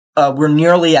 we're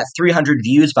nearly at 300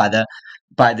 views by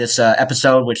this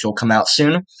episode, which will come out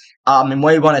soon. And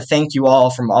we want to thank you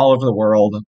all from all over the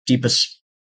world. Deepest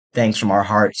thanks from our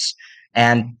hearts.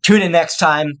 And tune in next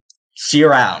time. See you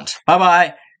around.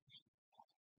 Bye-bye.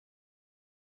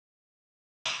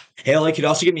 Haley, could you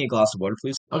also give me a glass of water,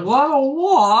 please? A glass of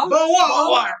water?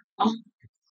 Water.